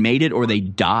worked and made it or they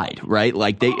died, right?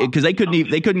 Like because they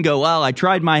couldn't go, well, I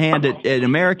tried my hand at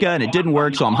America and it didn't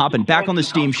work, so I'm hopping back on the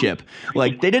steamship.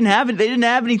 Like they didn't have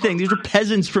anything. These were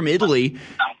peasants from Italy.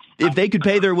 If they could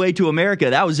pay their way to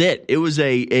America, that was it. It was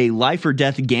a life or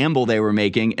death gamble they were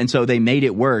making, and so they made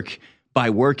it work by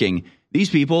working.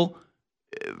 These people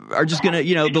are just going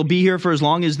to, they'll be here for as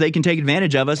long as they can take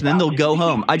advantage of us, and then they'll go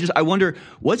home. I wonder,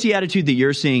 what's the attitude that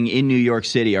you're seeing in New York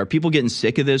City? Are people getting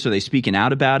sick of this? Are they speaking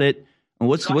out about it?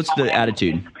 What's the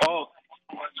attitude?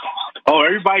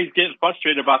 Everybody's getting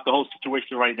frustrated about the whole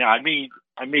situation right now. I mean,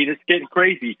 it's getting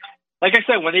crazy. Like I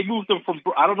said, when they moved them from,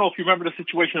 I don't know if you remember the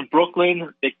situation in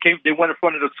Brooklyn. They went in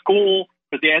front of the school,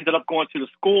 but they ended up going to the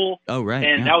school. Oh, right.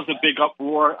 And that was a big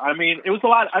uproar. I mean, it was a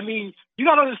lot. I mean, you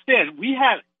got to understand, we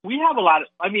have a lot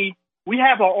of, we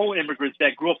have our own immigrants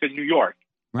that grew up in New York.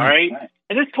 Right. All right.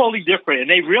 And it's totally different. And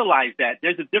they realize that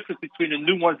there's a difference between the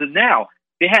new ones and now.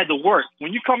 They had to work.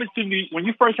 When you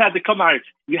first had to come out,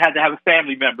 you had to have a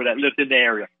family member that lived in the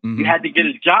area. Mm-hmm. You had to get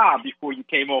a job before you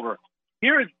came over.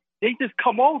 Here, they just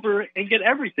come over and get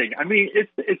everything. I mean,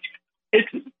 it's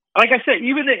like I said,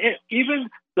 even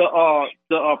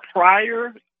the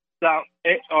prior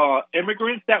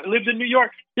immigrants that lived in New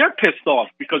York, they're pissed off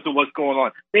because of what's going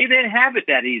on. They didn't have it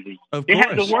that easy. They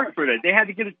had to work for it. They had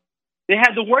to get it. They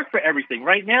had to work for everything.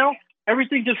 Right now,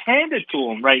 everything just handed to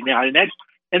them right now, and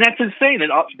that's insane.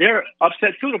 And they're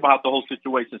upset too about the whole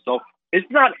situation. So it's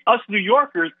not us New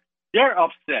Yorkers. They're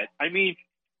upset. I mean,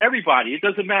 everybody. It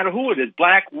doesn't matter who it is,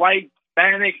 black, white,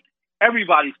 Hispanic.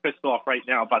 Everybody's pissed off right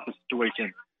now about the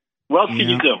situation. What else can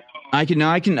you do? I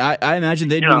imagine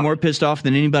they'd be more pissed off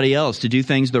than anybody else to do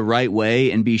things the right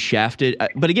way and be shafted.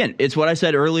 But again, it's what I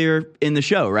said earlier in the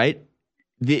show, right?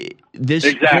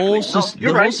 Whole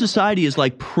society is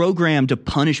like programmed to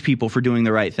punish people for doing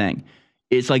the right thing.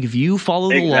 It's like if you follow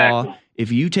the law,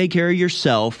 if you take care of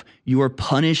yourself, you are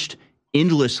punished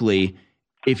endlessly.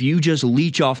 If you just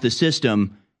leech off the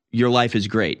system, your life is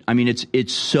great. I mean,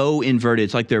 it's so inverted.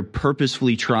 It's like they're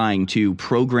purposefully trying to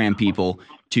program people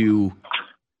to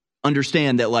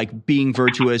understand that like being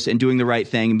virtuous and doing the right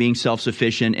thing and being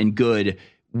self-sufficient and good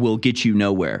will get you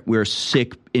nowhere. We're a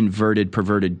sick, inverted,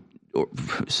 perverted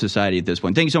society at this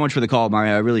point. Thank you so much for the call,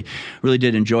 Mario. I really, really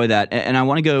did enjoy that. And I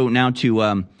want to go now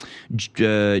to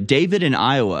David in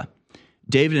Iowa.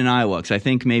 David in Iowa, because I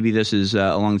think maybe this is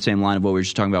along the same line of what we were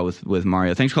just talking about with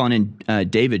Mario. Thanks for calling in.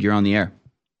 David, you're on the air.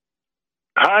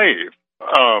 Hi.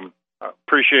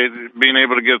 Appreciate being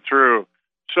able to get through.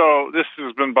 So this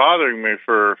has been bothering me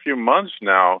for a few months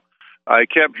now. I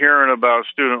kept hearing about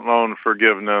student loan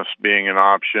forgiveness being an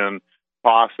option,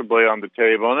 possibly on the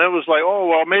table. And it was like, oh,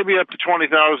 well, maybe up to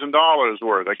 $20,000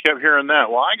 worth. I kept hearing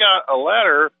that. Well, I got a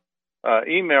letter,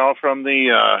 email from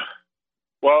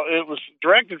it was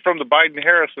directed from the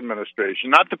Biden-Harris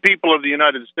administration, not the people of the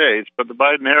United States, but the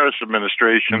Biden-Harris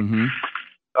administration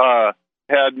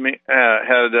had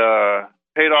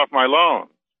paid off my loan.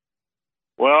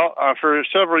 Well, for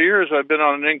several years, I've been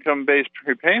on an income-based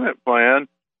repayment plan,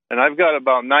 and I've got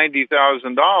about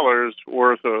 $90,000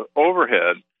 worth of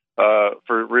overhead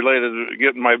for related to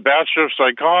getting my Bachelor of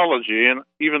Psychology. And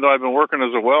even though I've been working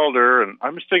as a welder, and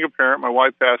I'm a single parent, my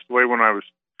wife passed away when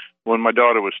my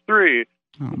daughter was 3.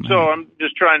 So I'm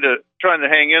just trying to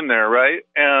hang in there, right?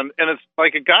 And it's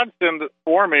like a godsend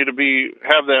for me to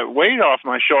have that weight off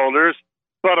my shoulders.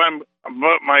 But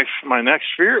my next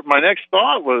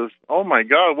thought was, oh my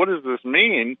God, what does this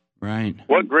mean? Right.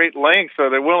 What great lengths are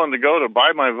they willing to go to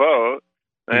buy my vote?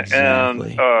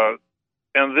 Exactly.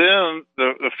 And then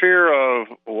the fear of,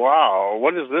 wow,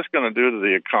 what is this going to do to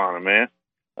the economy?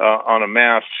 on a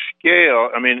mass scale.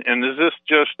 I mean, and is this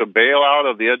just a bailout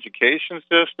of the education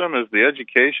system? Is the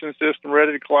education system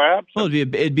ready to collapse? Well,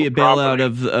 it'd be a bailout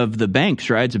of the banks,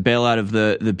 right? It's a bailout of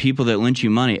the people that lent you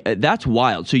money. That's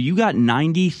wild. So you got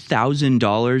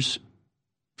 $90,000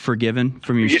 forgiven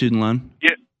from your student loan?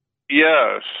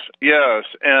 Yes.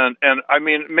 And I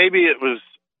mean, maybe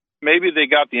they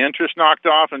got the interest knocked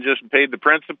off and just paid the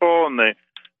principal, and they,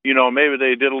 maybe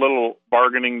they did a little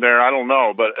bargaining there. I don't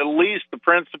know, but at least the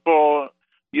principal,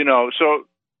 so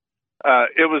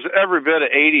it was every bit of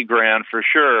 80 grand for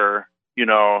sure.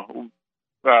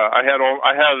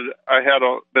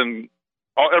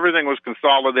 Everything was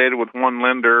consolidated with one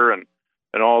lender and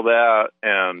all that.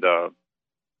 And,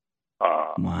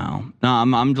 wow. No,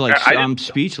 I'm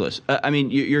speechless. I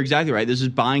mean, you're exactly right. This is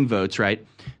buying votes, right?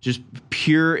 Just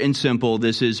pure and simple.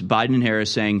 This is Biden and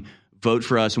Harris saying, vote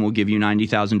for us and we'll give you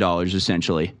 $90,000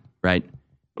 essentially, right?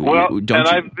 Well,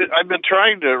 I've been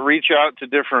trying to reach out to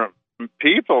different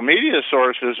people, media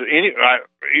sources,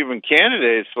 even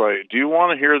candidates. Like, do you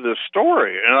want to hear this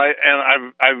story? And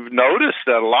I've noticed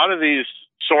that a lot of these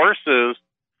sources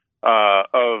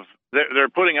they're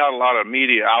putting out a lot of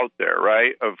media out there,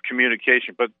 right, of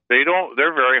communication, but they're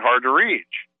very hard to reach.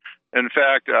 In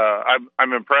fact,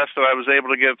 I'm impressed that I was able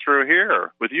to get through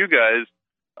here with you guys.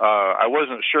 I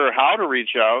wasn't sure how to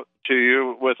reach out to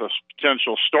you with a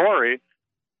potential story,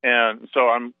 and so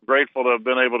I'm grateful to have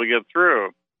been able to get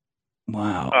through.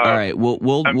 Wow. All right.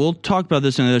 We'll talk about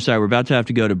this on the other side. We're about to have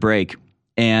to go to break,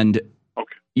 and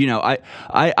I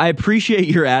appreciate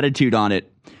your attitude on it,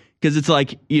 because it's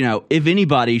like, if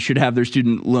anybody should have their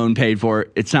student loan paid for,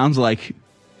 it sounds like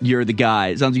you're the guy.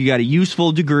 It sounds like you got a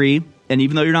useful degree, and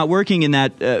even though you're not working in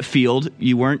that field,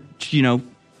 you weren't,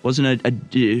 wasn't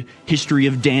a history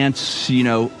of dance,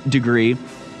 degree,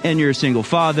 and you're a single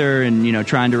father and,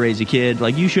 trying to raise a kid.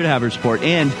 Like, you should have her support,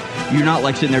 and you're not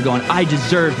like sitting there going, I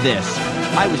deserve this.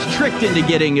 I was tricked into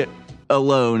getting a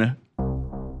loan.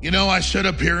 I sit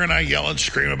up here and I yell and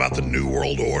scream about the New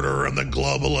World Order and the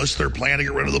globalists. They're planning to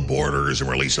get rid of the borders and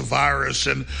release a virus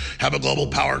and have a global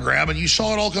power grab, and you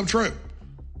saw it all come true.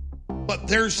 But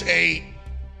there's a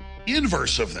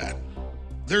inverse of that.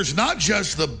 There's not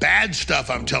just the bad stuff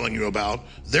I'm telling you about.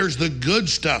 There's the good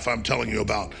stuff I'm telling you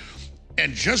about.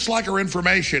 And just like our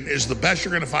information is the best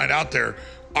you're going to find out there,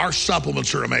 our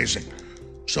supplements are amazing.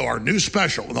 So our new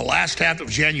special in the last half of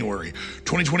January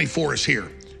 2024 is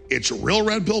here. It's Real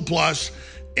Red Pill Plus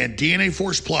and DNA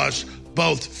Force Plus,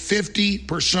 both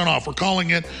 50% off. We're calling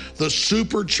it the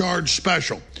Supercharged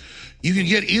Special. You can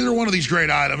get either one of these great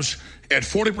items at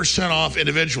 40% off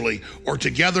individually or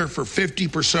together for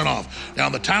 50% off. Now,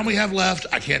 in the time we have left,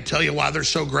 I can't tell you why they're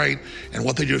so great and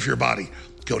what they do for your body.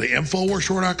 Go to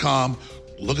InfoWarsStore.com,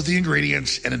 look at the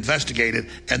ingredients and investigate it,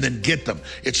 and then get them.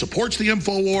 It supports the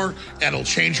InfoWar, and it'll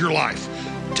change your life.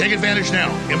 Take advantage now,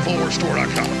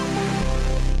 InfoWarsStore.com.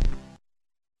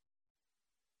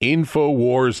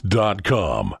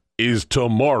 Infowars.com is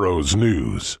tomorrow's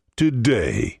news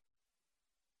today.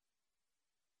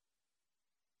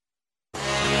 The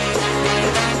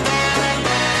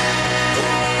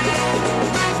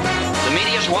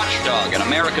media's watchdog and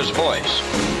America's voice.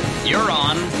 You're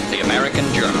on The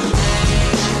American Journal.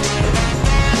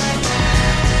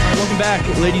 Welcome back,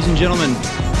 ladies and gentlemen.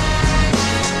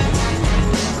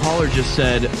 Caller just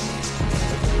said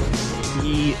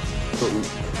he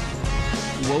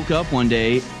woke up one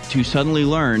day to suddenly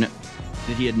learn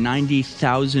that he had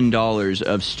 $90,000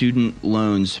 of student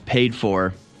loans paid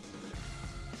for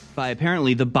by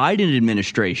apparently the Biden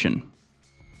administration.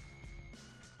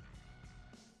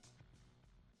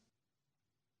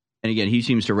 And again, he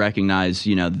seems to recognize,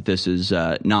 that this is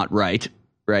not right?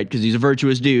 Because he's a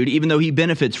virtuous dude. Even though he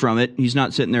benefits from it, he's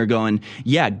not sitting there going,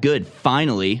 yeah, good,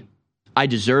 finally, I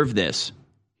deserve this.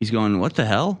 He's going, what the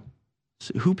hell?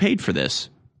 Who paid for this?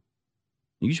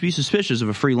 You should be suspicious of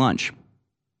a free lunch,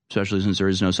 especially since there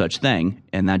is no such thing.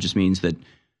 And that just means that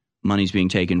money's being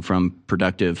taken from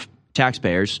productive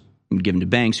taxpayers and given to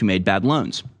banks who made bad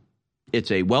loans. It's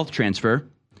a wealth transfer from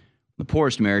the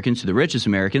poorest Americans to the richest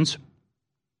Americans,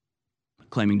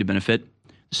 claiming to benefit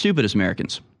the stupidest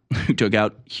Americans who took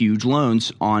out huge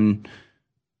loans on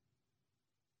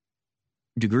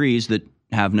degrees that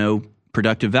have no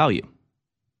productive value.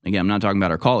 Again, I'm not talking about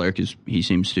our caller because he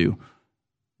seems to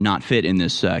not fit in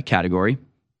this category,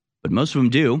 but most of them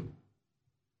do.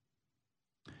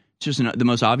 It's just the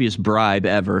most obvious bribe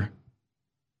ever.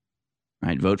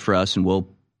 Right? Vote for us and we'll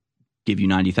give you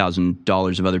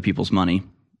 $90,000 of other people's money.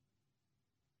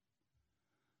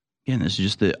 Again, this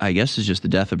is just the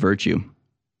death of virtue.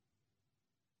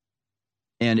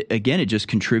 And again, it just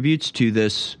contributes to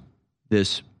this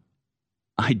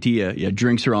idea. Yeah,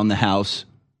 drinks are on the house,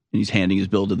 and he's handing his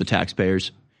bill to the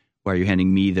taxpayers. Why are you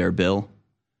handing me their bill?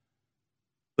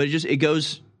 But it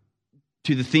goes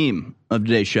to the theme of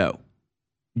today's show.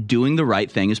 Doing the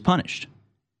right thing is punished.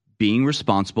 Being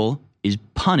responsible is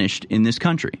punished in this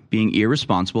country. Being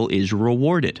irresponsible is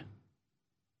rewarded.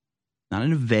 Not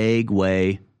in a vague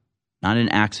way, not in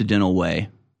an accidental way.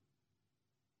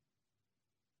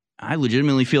 I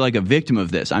legitimately feel like a victim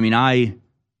of this. I mean, I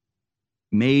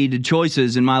made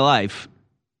choices in my life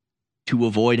to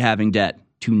avoid having debt,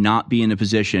 to not be in a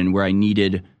position where I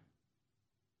needed,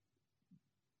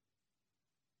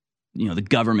 the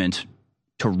government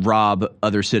to rob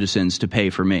other citizens to pay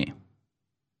for me.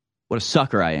 What a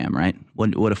sucker I am, right?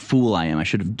 What a fool I am. I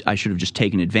should have just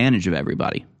taken advantage of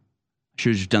everybody. I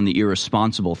should have just done the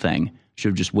irresponsible thing. I should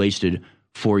have just wasted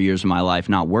 4 years of my life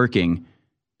not working,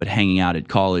 but hanging out at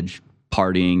college,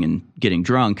 partying and getting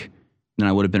drunk. Then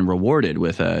I would have been rewarded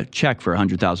with a check for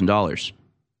 $100,000.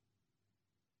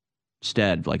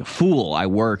 Instead, like a fool, I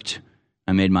worked.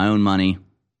 I made my own money.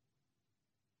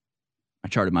 I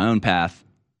charted my own path.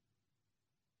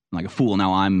 Like a fool,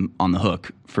 now I'm on the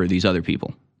hook for these other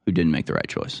people who didn't make the right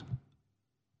choice.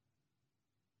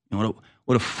 What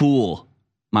a fool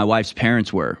my wife's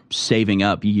parents were, saving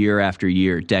up year after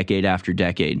year, decade after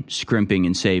decade, scrimping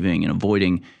and saving and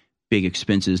avoiding big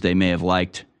expenses they may have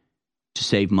liked to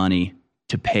save money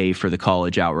to pay for the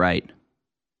college outright.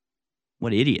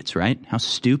 What idiots, right? How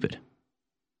stupid.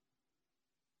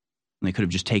 And they could have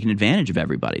just taken advantage of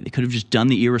everybody. They could have just done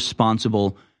the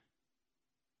irresponsible,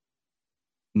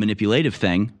 manipulative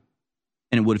thing,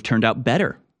 and it would have turned out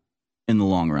better in the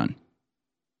long run.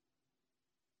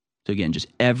 So again, just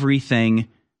everything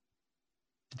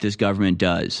that this government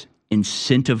does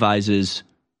incentivizes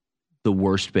the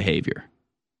worst behavior,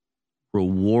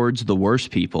 rewards the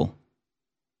worst people,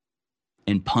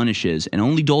 and punishes and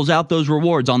only doles out those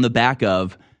rewards on the back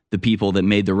of the people that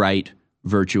made the right,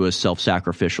 virtuous,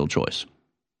 self-sacrificial choice.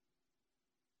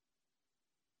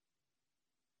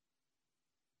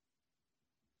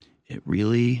 It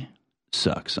really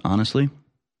sucks, honestly.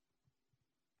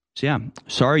 So yeah,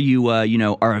 sorry you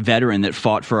are a veteran that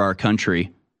fought for our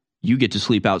country. You get to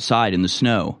sleep outside in the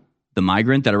snow. The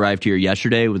migrant that arrived here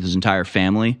yesterday with his entire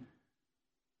family,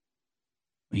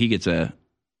 he gets a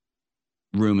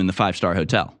room in the 5-star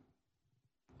hotel.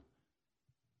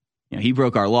 He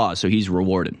broke our laws, so he's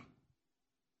rewarded.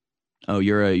 Oh,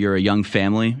 you're a young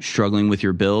family struggling with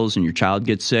your bills and your child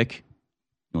gets sick?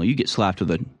 Well, you get slapped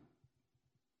with a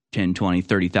 $10,000, $20,000,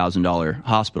 $30,000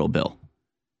 hospital bill.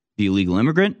 The illegal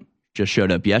immigrant just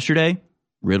showed up yesterday,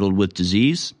 riddled with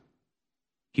disease.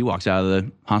 He walks out of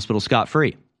the hospital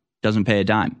scot-free, doesn't pay a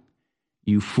dime.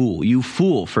 You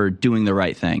fool for doing the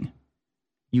right thing.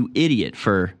 You idiot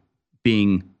for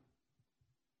being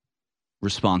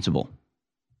responsible.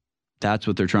 That's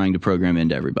what they're trying to program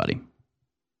into everybody.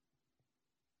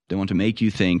 They want to make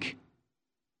you think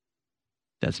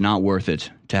that's not worth it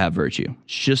to have virtue.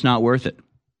 It's just not worth it.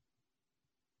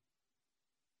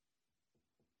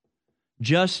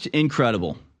 Just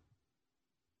incredible.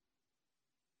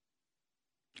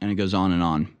 And it goes on and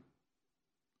on.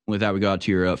 With that, we go out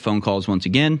to your phone calls once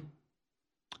again.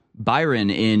 Byron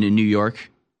in New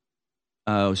York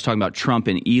was talking about Trump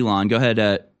and Elon. Go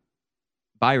ahead,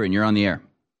 Byron, you're on the air.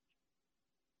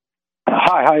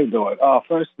 Hi, how you doing?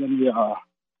 First, let me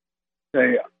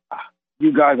say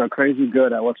you guys are crazy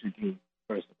good at what you do,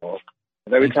 first of all.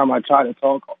 And every time I try to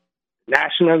talk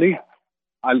nationally,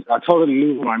 I totally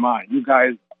lose my mind. You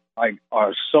guys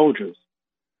are soldiers.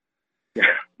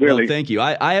 Really. Well, thank you.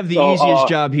 I have the easiest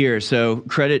job here, so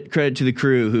credit to the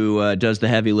crew who does the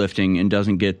heavy lifting and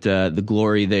doesn't get the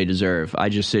glory they deserve. I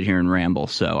just sit here and ramble,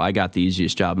 so I got the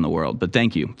easiest job in the world. But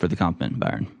thank you for the compliment,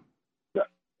 Byron.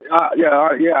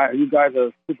 Yeah, you guys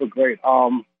are super great.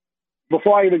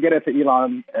 Before I even get into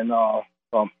Elon, and I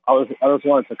just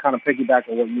wanted to kind of piggyback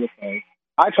on what you were saying.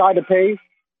 I tried to pay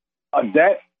a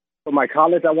debt for my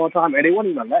college at one time, and they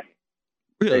wouldn't even let me.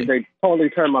 Really? They totally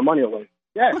turned my money away.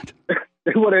 Yes,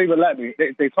 they wouldn't even let me.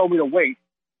 They told me to wait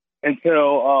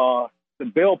until the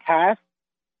bill passed,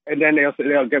 and then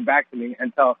they'll get back to me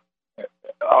and tell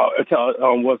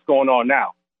what's going on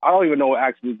now. I don't even know what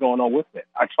actually is going on with it.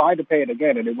 I tried to pay it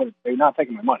again, and they're not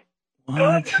taking my money.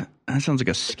 What? That sounds like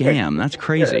a scam. That's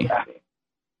crazy.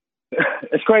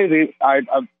 It's crazy.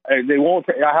 They won't.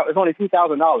 It's only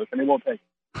 $2,000, and they won't take it.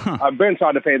 Huh. I've been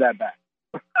trying to pay that back.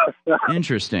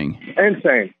 Interesting.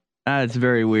 Insane. That's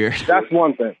very weird. That's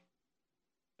one thing.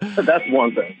 Okay,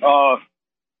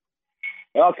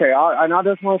 and I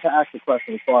just wanted to ask a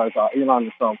question as far as Elon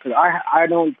and Trump, because I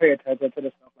don't pay attention to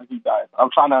this stuff like you guys.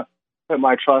 I'm trying to put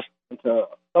my trust into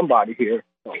somebody here.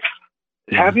 So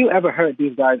Have you ever heard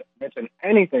these guys mention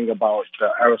anything about the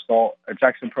aerosol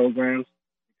ejection programs?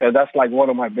 Because that's like one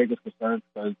of my biggest concerns.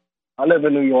 Because I live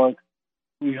in New York,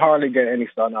 we hardly get any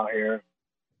sun out here,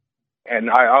 and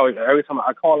I always, every time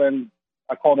I called in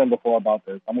before about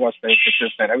this. I'm going to stay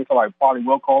consistent. Every time I probably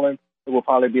will call in, it will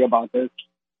probably be about this.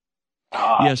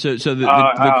 So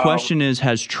the question is,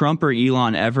 has Trump or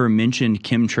Elon ever mentioned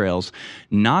chemtrails?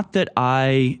 Not that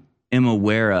I am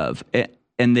aware of,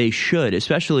 and they should,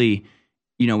 especially,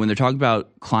 when they're talking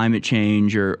about climate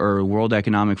change or World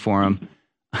Economic Forum.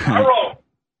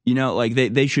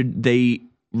 They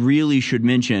really should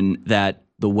mention that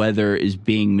the weather is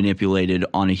being manipulated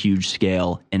on a huge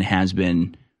scale and has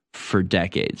been for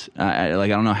decades. I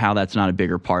don't know how that's not a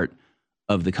bigger part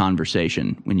of the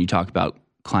conversation when you talk about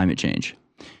climate change.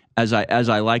 As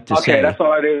I like to say, that's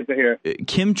all I needed to hear.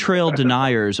 Chemtrail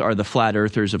deniers are the flat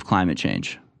earthers of climate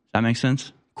change. Does that make sense?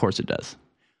 Of course it does.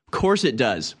 Of course it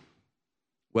does.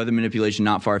 Weather manipulation,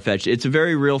 not far-fetched. It's a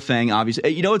very real thing, obviously.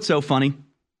 You know what's so funny?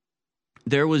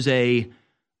 There was a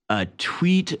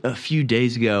tweet a few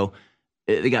days ago.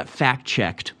 They got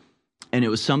fact-checked. And it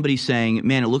was somebody saying,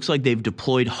 man, it looks like they've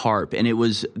deployed HARP. And it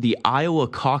was the Iowa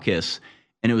caucus.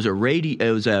 And it was a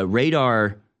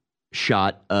radar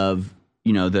shot of,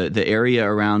 the area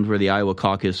around where the Iowa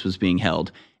caucus was being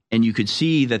held. And you could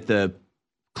see that the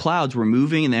clouds were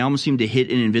moving and they almost seemed to hit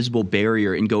an invisible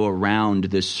barrier and go around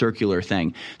this circular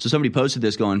thing. So somebody posted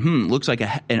this going, looks like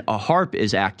a HARP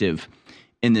is active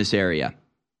in this area.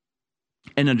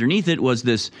 And underneath it was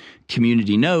this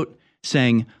community note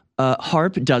saying,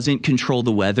 HARP doesn't control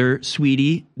the weather,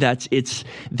 sweetie. It's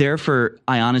there for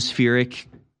ionospheric,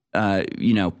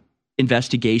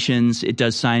 investigations. It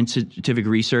does scientific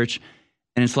research.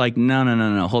 And it's like,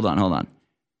 no. Hold on.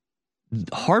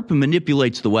 HARP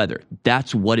manipulates the weather.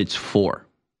 That's what it's for.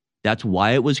 That's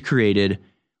why it was created.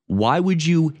 Why would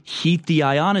you heat the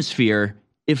ionosphere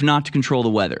if not to control the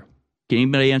weather? Can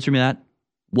anybody answer me that?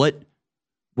 What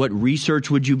research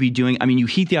would you be doing? I mean, you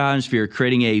heat the ionosphere,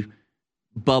 creating a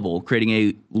bubble, creating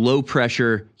a low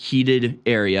pressure heated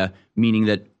area, meaning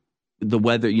that the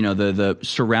weather, the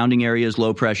surrounding area is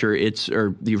low pressure,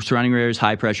 the surrounding area is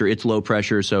high pressure, it's low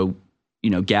pressure. So,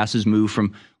 gases move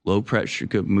from low pressure,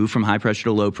 move from high pressure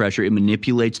to low pressure. It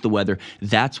manipulates the weather.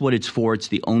 That's what it's for. It's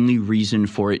the only reason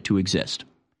for it to exist.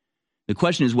 The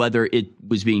question is whether it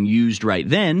was being used right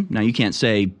then. Now, you can't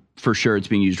say for sure it's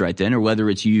being used right then, or whether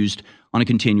it's used on a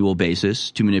continual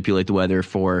basis to manipulate the weather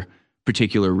for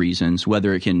particular reasons,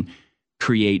 whether it can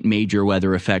create major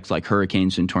weather effects like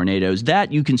hurricanes and tornadoes.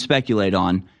 That you can speculate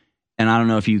on, and I don't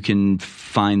know if you can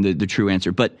find the true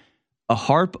answer. But a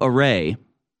HARP array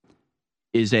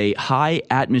is a high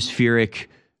atmospheric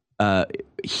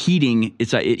heating.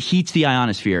 It heats the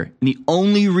ionosphere. And the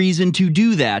only reason to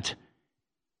do that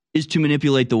is to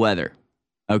manipulate the weather.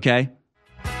 Okay?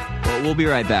 Well, we'll be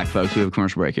right back, folks. We have a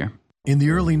commercial break here. In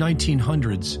the early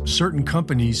 1900s, certain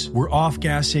companies were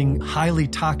off-gassing highly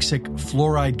toxic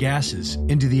fluoride gases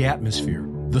into the atmosphere.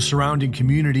 The surrounding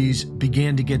communities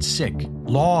began to get sick.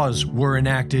 Laws were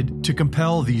enacted to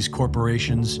compel these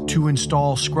corporations to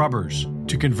install scrubbers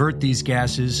to convert these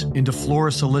gases into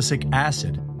fluorosilicic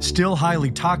acid, still highly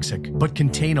toxic but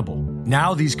containable.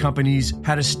 Now these companies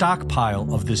had a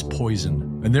stockpile of this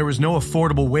poison, and there was no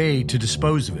affordable way to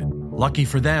dispose of it. Lucky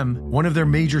for them, one of their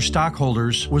major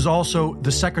stockholders was also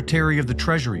the Secretary of the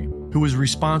Treasury, who was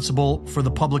responsible for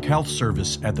the Public Health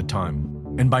Service at the time.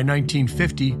 And by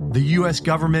 1950, the U.S.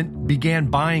 government began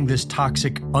buying this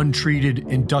toxic, untreated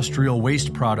industrial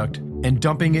waste product and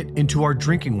dumping it into our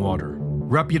drinking water.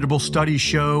 Reputable studies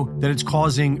show that it's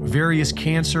causing various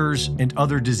cancers and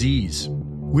other disease.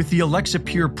 With the Alexa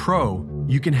Pure Pro,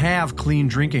 you can have clean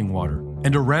drinking water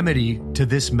and a remedy to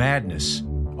this madness.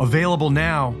 Available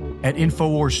now at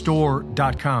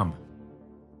InfoWarsStore.com.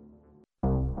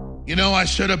 I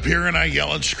sit up here and I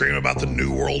yell and scream about the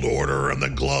New World Order and the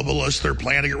globalists. They're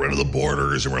planning to get rid of the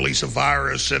borders and release a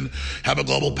virus and have a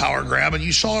global power grab, and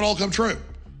you saw it all come true.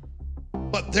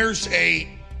 But there's a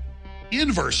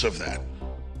inverse of that.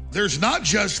 There's not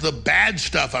just the bad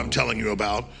stuff I'm telling you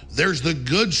about. There's the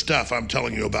good stuff I'm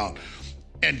telling you about.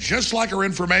 And just like our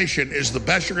information is the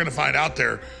best you're going to find out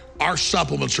there, our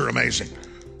supplements are amazing.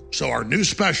 So our new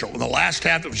special in the last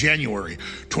half of January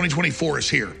 2024 is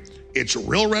here. It's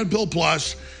Real Red Pill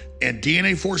Plus and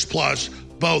DNA Force Plus,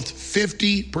 both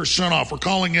 50% off. We're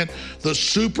calling it the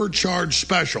Supercharged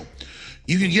Special.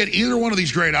 You can get either one of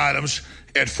these great items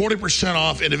at 40%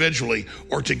 off individually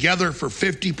or together for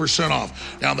 50%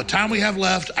 off. Now, in the time we have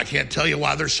left, I can't tell you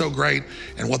why they're so great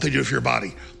and what they do for your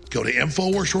body. Go to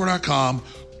InfoWarsStore.com,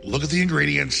 look at the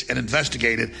ingredients and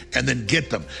investigate it, and then get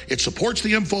them. It supports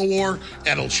the InfoWar, and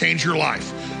it'll change your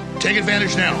life. Take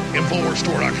advantage now.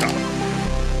 InfoWarsStore.com.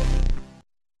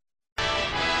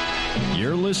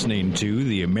 You're listening to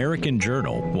The American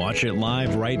Journal. Watch it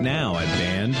live right now at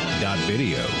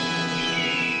band.video.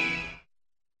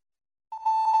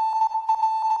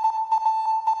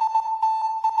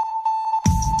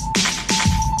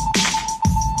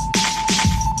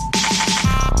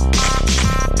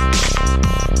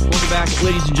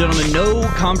 Ladies and gentlemen, no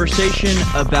conversation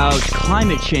about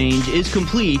climate change is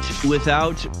complete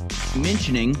without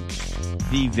mentioning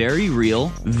the very real,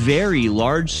 very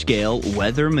large-scale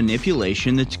weather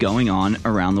manipulation that's going on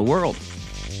around the world.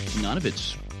 None of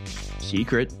it's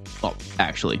secret. Well,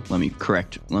 actually, let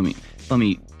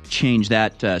me change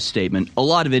that statement. A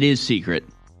lot of it is secret,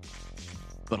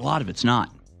 but a lot of it's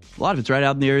not. A lot of it's right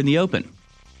out there in the open.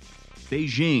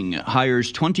 Beijing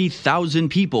hires 20,000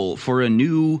 people for a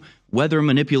new weather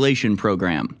manipulation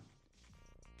program.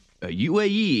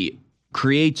 UAE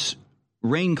creates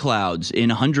rain clouds in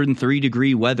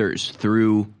 103-degree weathers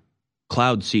through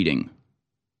cloud seeding.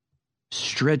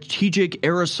 Strategic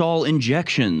aerosol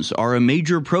injections are a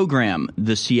major program,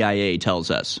 the CIA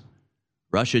tells us.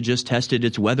 Russia just tested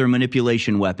its weather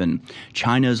manipulation weapon.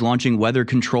 China is launching weather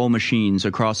control machines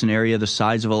across an area the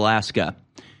size of Alaska.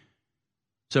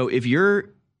 So if you're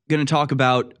going to talk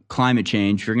about climate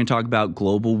change, if you're going to talk about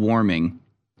global warming,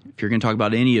 if you're going to talk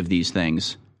about any of these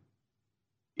things,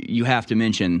 you have to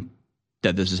mention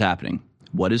that this is happening.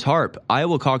 What is HAARP?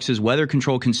 Iowa caucus's weather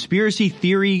control conspiracy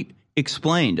theory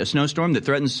explained. A snowstorm that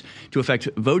threatens to affect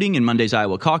voting in Monday's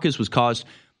Iowa caucus was caused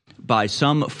by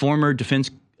some former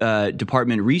Defense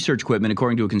Department research equipment,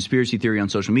 according to a conspiracy theory on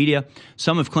social media.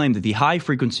 Some have claimed that the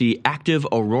high-frequency active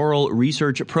auroral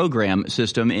research program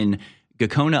system in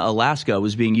Gakona, Alaska,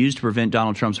 was being used to prevent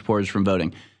Donald Trump supporters from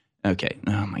voting. Okay.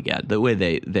 Oh, my God. The way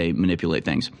they manipulate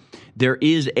things. There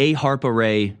is a HAARP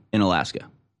array in Alaska.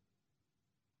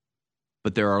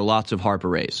 But there are lots of HAARP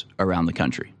arrays around the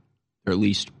country. Or at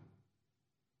least,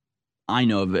 I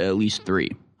know of at least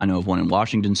 3. I know of one in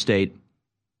Washington State.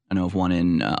 I know of one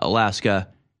in Alaska.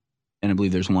 And I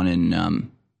believe there's one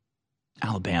in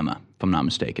Alabama, if I'm not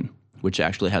mistaken, which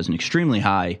actually has an extremely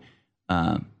high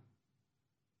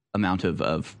amount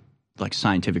of like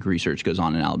scientific research goes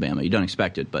on in Alabama. You don't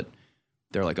expect it, but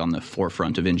they're like on the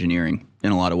forefront of engineering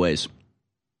in a lot of ways.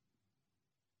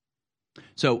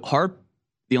 So HAARP,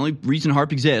 the only reason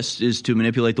HAARP exists is to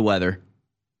manipulate the weather.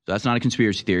 So that's not a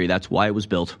conspiracy theory. That's why it was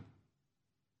built.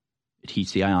 It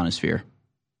heats the ionosphere.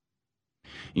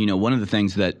 You know, one of the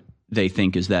things that they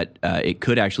think is that it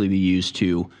could actually be used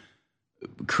to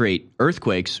create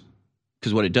earthquakes,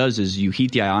 because what it does is you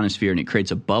heat the ionosphere and it creates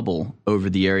a bubble over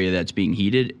the area that's being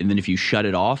heated. And then if you shut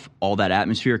it off, all that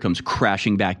atmosphere comes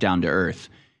crashing back down to Earth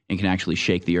and can actually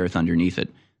shake the Earth underneath it.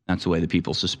 That's the way that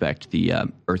people suspect the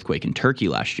earthquake in Turkey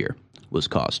last year was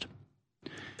caused.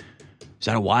 Is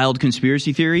that a wild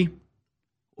conspiracy theory?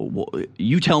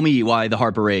 You tell me why the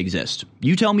HAARP array exists.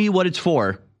 You tell me what it's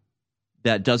for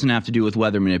that doesn't have to do with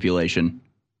weather manipulation.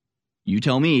 You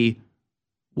tell me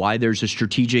why there's a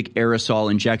strategic aerosol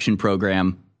injection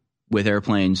program with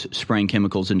airplanes spraying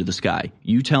chemicals into the sky.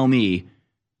 You tell me,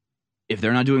 if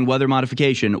they're not doing weather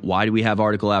modification, why do we have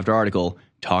article after article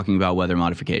talking about weather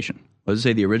modification? Let's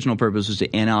say the original purpose was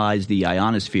to analyze the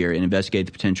ionosphere and investigate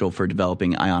the potential for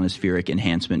developing ionospheric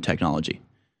enhancement technology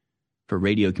for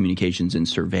radio communications and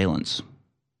surveillance.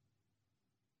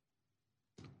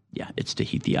 Yeah, it's to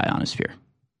heat the ionosphere,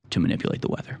 to manipulate the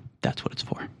weather. That's what it's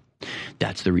for.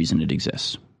 That's the reason it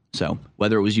exists. So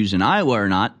whether it was used in Iowa or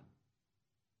not,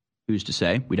 who's to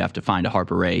say? We'd have to find a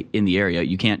HAARP array in the area.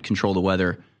 You can't control the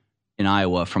weather in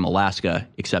Iowa from Alaska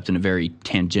except in a very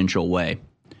tangential way,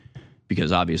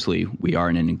 because obviously we are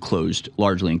in an enclosed,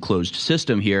 largely enclosed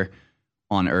system here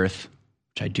on Earth,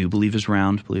 which I do believe is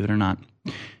round, believe it or not.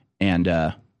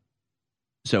 And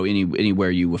so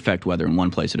anywhere you affect weather in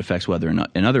one place, it affects weather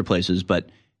in other places. But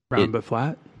round but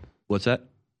flat. What's that?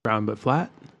 Round but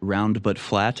flat. Round but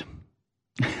flat.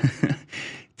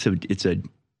 It's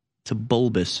a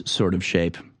bulbous sort of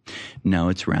shape. No,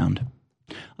 it's round.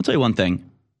 I'll tell you one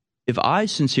thing. If I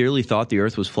sincerely thought the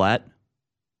Earth was flat,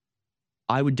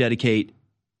 I would dedicate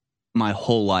my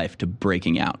whole life to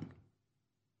breaking out.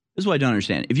 This is what I don't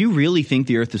understand. If you really think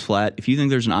the Earth is flat, if you think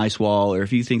there's an ice wall, or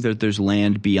if you think that there's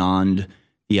land beyond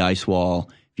the ice wall,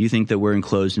 if you think that we're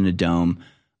enclosed in a dome,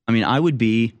 I mean, I would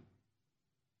be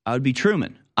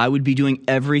Truman. I would be doing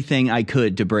everything I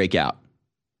could to break out.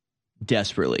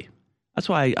 Desperately. That's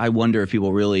why I wonder if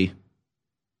people really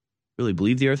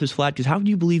believe the Earth is flat. Because how do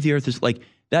you believe the Earth is like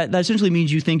that? That essentially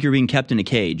means you think you're being kept in a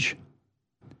cage.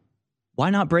 Why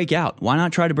not break out? Why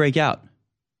not try to break out?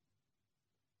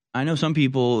 I know some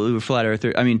people who are flat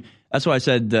earther. I mean, that's why I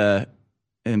said,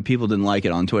 and people didn't like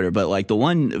it on Twitter, but like the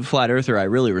one flat earther I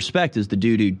really respect is the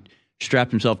dude who strapped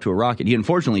himself to a rocket. He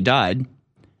unfortunately died,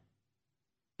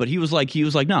 but he was like,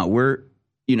 no, we're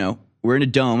in a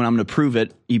dome and I'm going to prove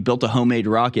it. He built a homemade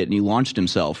rocket and he launched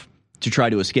himself to try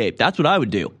to escape. That's what I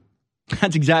would do.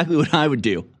 That's exactly what I would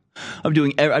do. I'd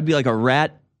be like a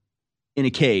rat in a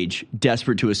cage,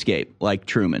 desperate to escape, like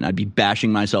Truman. I'd be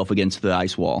bashing myself against the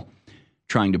ice wall,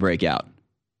 trying to break out.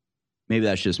 Maybe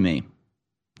that's just me.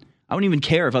 I wouldn't even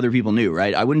care if other people knew,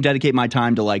 right? I wouldn't dedicate my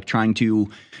time to like trying to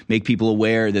make people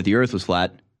aware that the earth was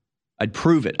flat. I'd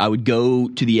prove it. I would go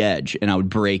to the edge and I would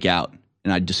break out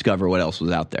and I'd discover what else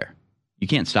was out there. You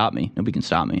can't stop me. Nobody can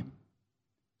stop me.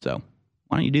 So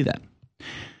why don't you do that?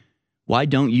 Why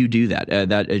don't you do that?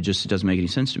 It just doesn't make any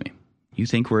sense to me. You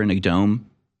think we're in a dome,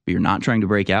 but you're not trying to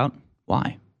break out?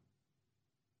 Why?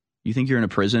 You think you're in a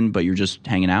prison, but you're just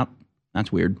hanging out?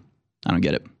 That's weird. I don't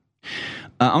get it.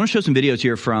 I want to show some videos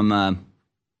here from,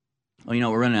 we're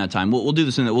running out of time. We'll do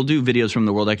this we'll do videos from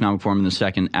the World Economic Forum in the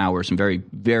second hour. Some very,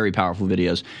 very powerful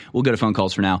videos. We'll go to phone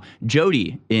calls for now.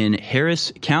 Jody in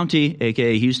Harris County,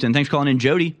 a.k.a. Houston. Thanks for calling in,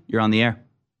 Jody. You're on the air.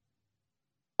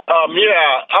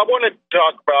 I wanted to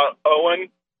talk about Owen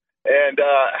and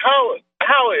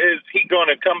how is he going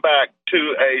to come back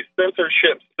to a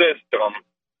censorship system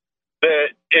that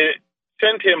it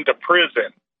sent him to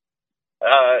prison?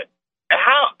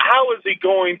 How is he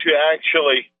going to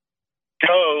actually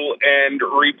go and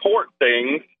report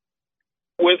things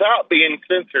without being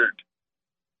censored?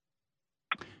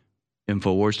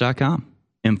 Infowars.com,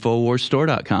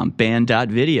 Infowarsstore.com,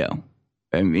 band.video.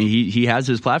 I mean, he has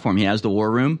his platform. He has the War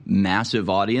Room, massive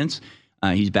audience.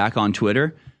 He's back on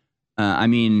Twitter. I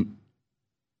don't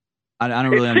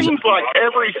really understand. It seems like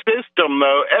every system,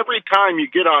 though, every time you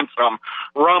get on some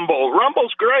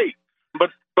Rumble's great,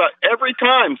 but every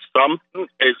time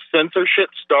censorship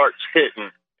starts hitting,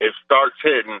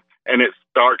 and it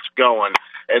starts going,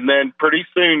 and then pretty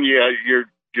soon,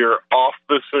 you're off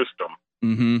the system.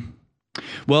 Mm-hmm.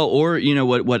 Well, or,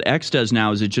 what X does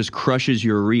now is it just crushes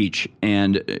your reach.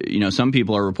 And, some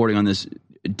people are reporting on this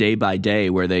day by day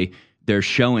where they're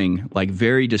showing like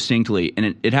very distinctly.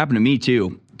 And it happened to me,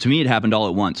 too. To me, it happened all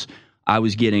at once. I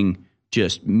was getting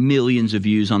just millions of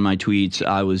views on my tweets.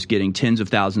 I was getting tens of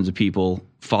thousands of people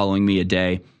following me a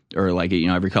day or like,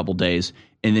 every couple days.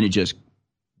 And then it just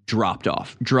dropped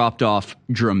off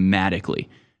dramatically.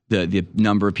 The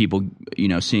number of people,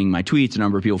 seeing my tweets, the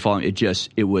number of people following,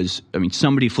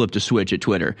 somebody flipped a switch at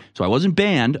Twitter. So I wasn't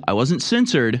banned, I wasn't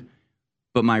censored,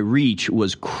 but my reach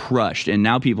was crushed. And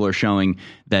now people are showing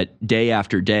that day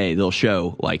after day, they'll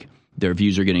show like their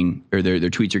views are getting, or their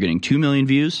tweets are getting 2 million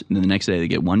views. And then the next day they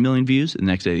get 1 million views. And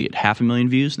the next day they get 500,000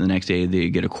 views. And the next day they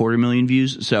get 250,000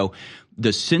 views. So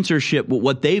the censorship,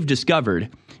 what they've discovered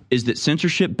is that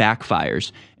censorship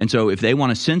backfires. And so if they want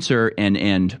to censor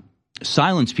and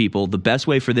silence people, the best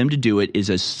way for them to do it is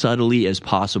as subtly as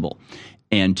possible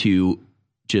and to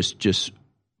just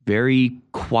very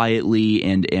quietly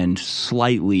and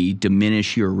slightly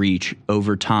diminish your reach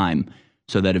over time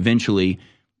so that eventually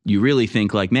you really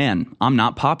think like, man, I'm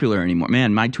not popular anymore.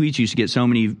 Man, my tweets used to get so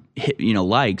many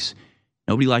likes.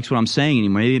 Nobody likes what I'm saying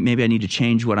anymore. Maybe I need to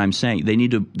change what I'm saying.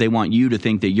 They want you to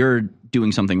think that you're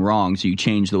doing something wrong, so you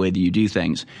change the way that you do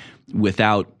things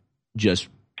without just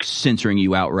censoring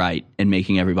you outright and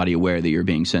making everybody aware that you're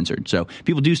being censored. So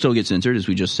people do still get censored, as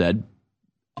we just said.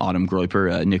 Autumn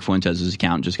Groiper, Nick Fuentes'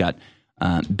 account just got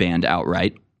banned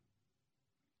outright.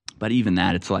 But even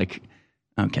that, it's like,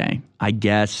 okay, I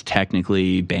guess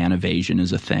technically ban evasion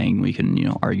is a thing. We can,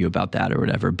 argue about that or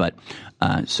whatever. But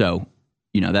that's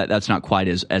not quite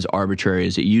as arbitrary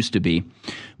as it used to be.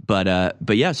 But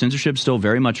yeah, censorship's still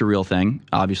very much a real thing.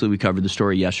 Obviously, we covered the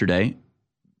story yesterday,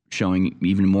 showing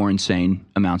even more insane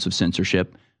amounts of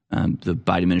censorship. The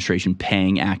Biden administration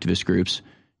paying activist groups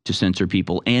to censor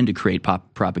people and to create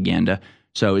propaganda.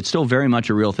 So it's still very much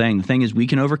a real thing. The thing is, we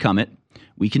can overcome it.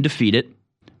 We can defeat it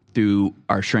through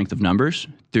our strength of numbers,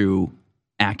 through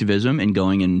activism and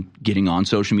going and getting on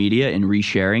social media and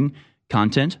resharing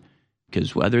content.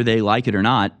 Because whether they like it or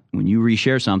not, when you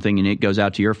reshare something and it goes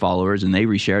out to your followers and they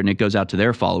reshare it and it goes out to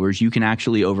their followers, you can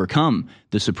actually overcome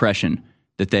the suppression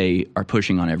that they are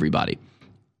pushing on everybody.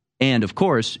 And of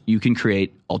course, you can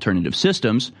create alternative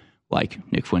systems like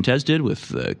Nick Fuentes did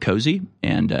with Cozy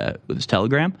and with his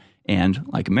Telegram, and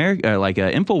like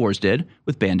Infowars did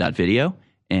with Band.video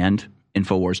and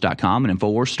Infowars.com and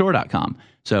Infowarsstore.com.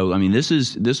 So, I mean, this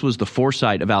was the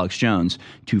foresight of Alex Jones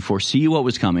to foresee what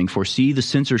was coming, foresee the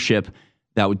censorship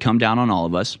that would come down on all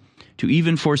of us, to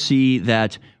even foresee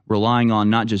that relying on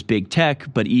not just big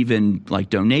tech, but even like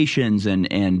donations and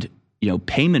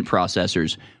payment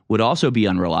processors would also be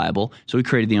unreliable. So we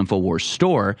created the InfoWars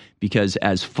store because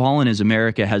as fallen as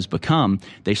America has become,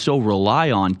 they still rely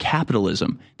on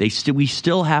capitalism. We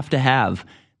still have to have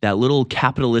that little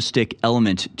capitalistic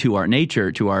element to our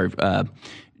nature, to our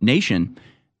nation,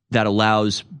 that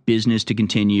allows business to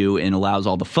continue and allows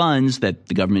all the funds that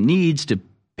the government needs to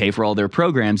pay for all their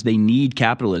programs. They need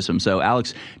capitalism. So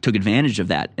Alex took advantage of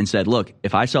that and said, look,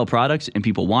 if I sell products and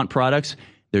people want products,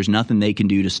 there's nothing they can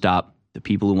do to stop the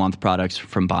people who want the products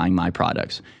from buying my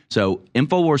products. So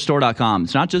InfoWarsStore.com,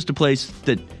 it's not just a place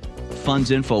that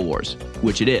funds InfoWars,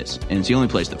 which it is, and it's the only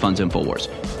place that funds InfoWars.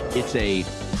 It's a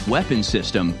weapon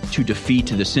system to defeat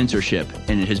the censorship,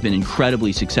 and it has been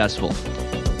incredibly successful.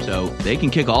 So they can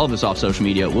kick all of us off social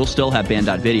media. We'll still have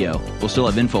Band.video. We'll still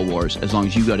have InfoWars as long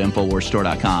as you go to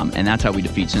InfoWarsStore.com, and that's how we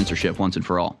defeat censorship once and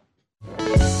for all.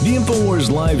 The InfoWars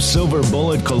Live Silver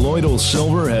Bullet Colloidal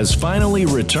Silver has finally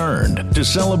returned. To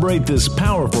celebrate this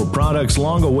powerful product's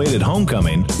long-awaited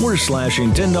homecoming, we're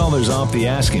slashing $10 off the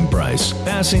asking price,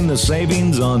 passing the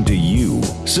savings on to you.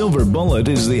 Silver Bullet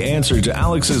is the answer to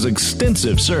Alex's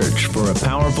extensive search for a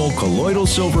powerful colloidal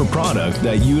silver product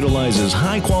that utilizes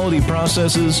high-quality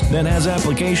processes that has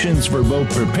applications for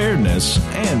both preparedness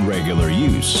and regular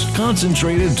use.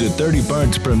 Concentrated to 30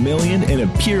 parts per million in a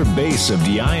pure base of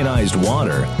deionized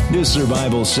water, this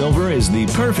survival silver is the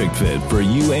perfect fit for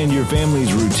you and your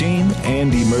family's routine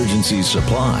and emergency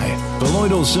supply.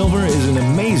 Colloidal silver is an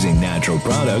amazing natural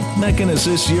product that can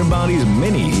assist your body's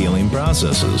many healing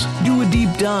processes. Do a deep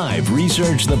dive,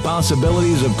 research the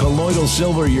possibilities of colloidal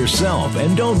silver yourself,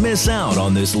 and don't miss out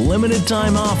on this limited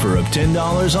time offer of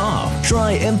 $10 off.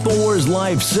 Try InfoWars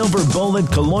Live Silver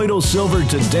Bullet Colloidal Silver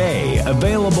today.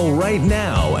 Available right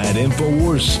now at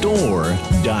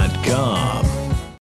InfoWarsStore.com.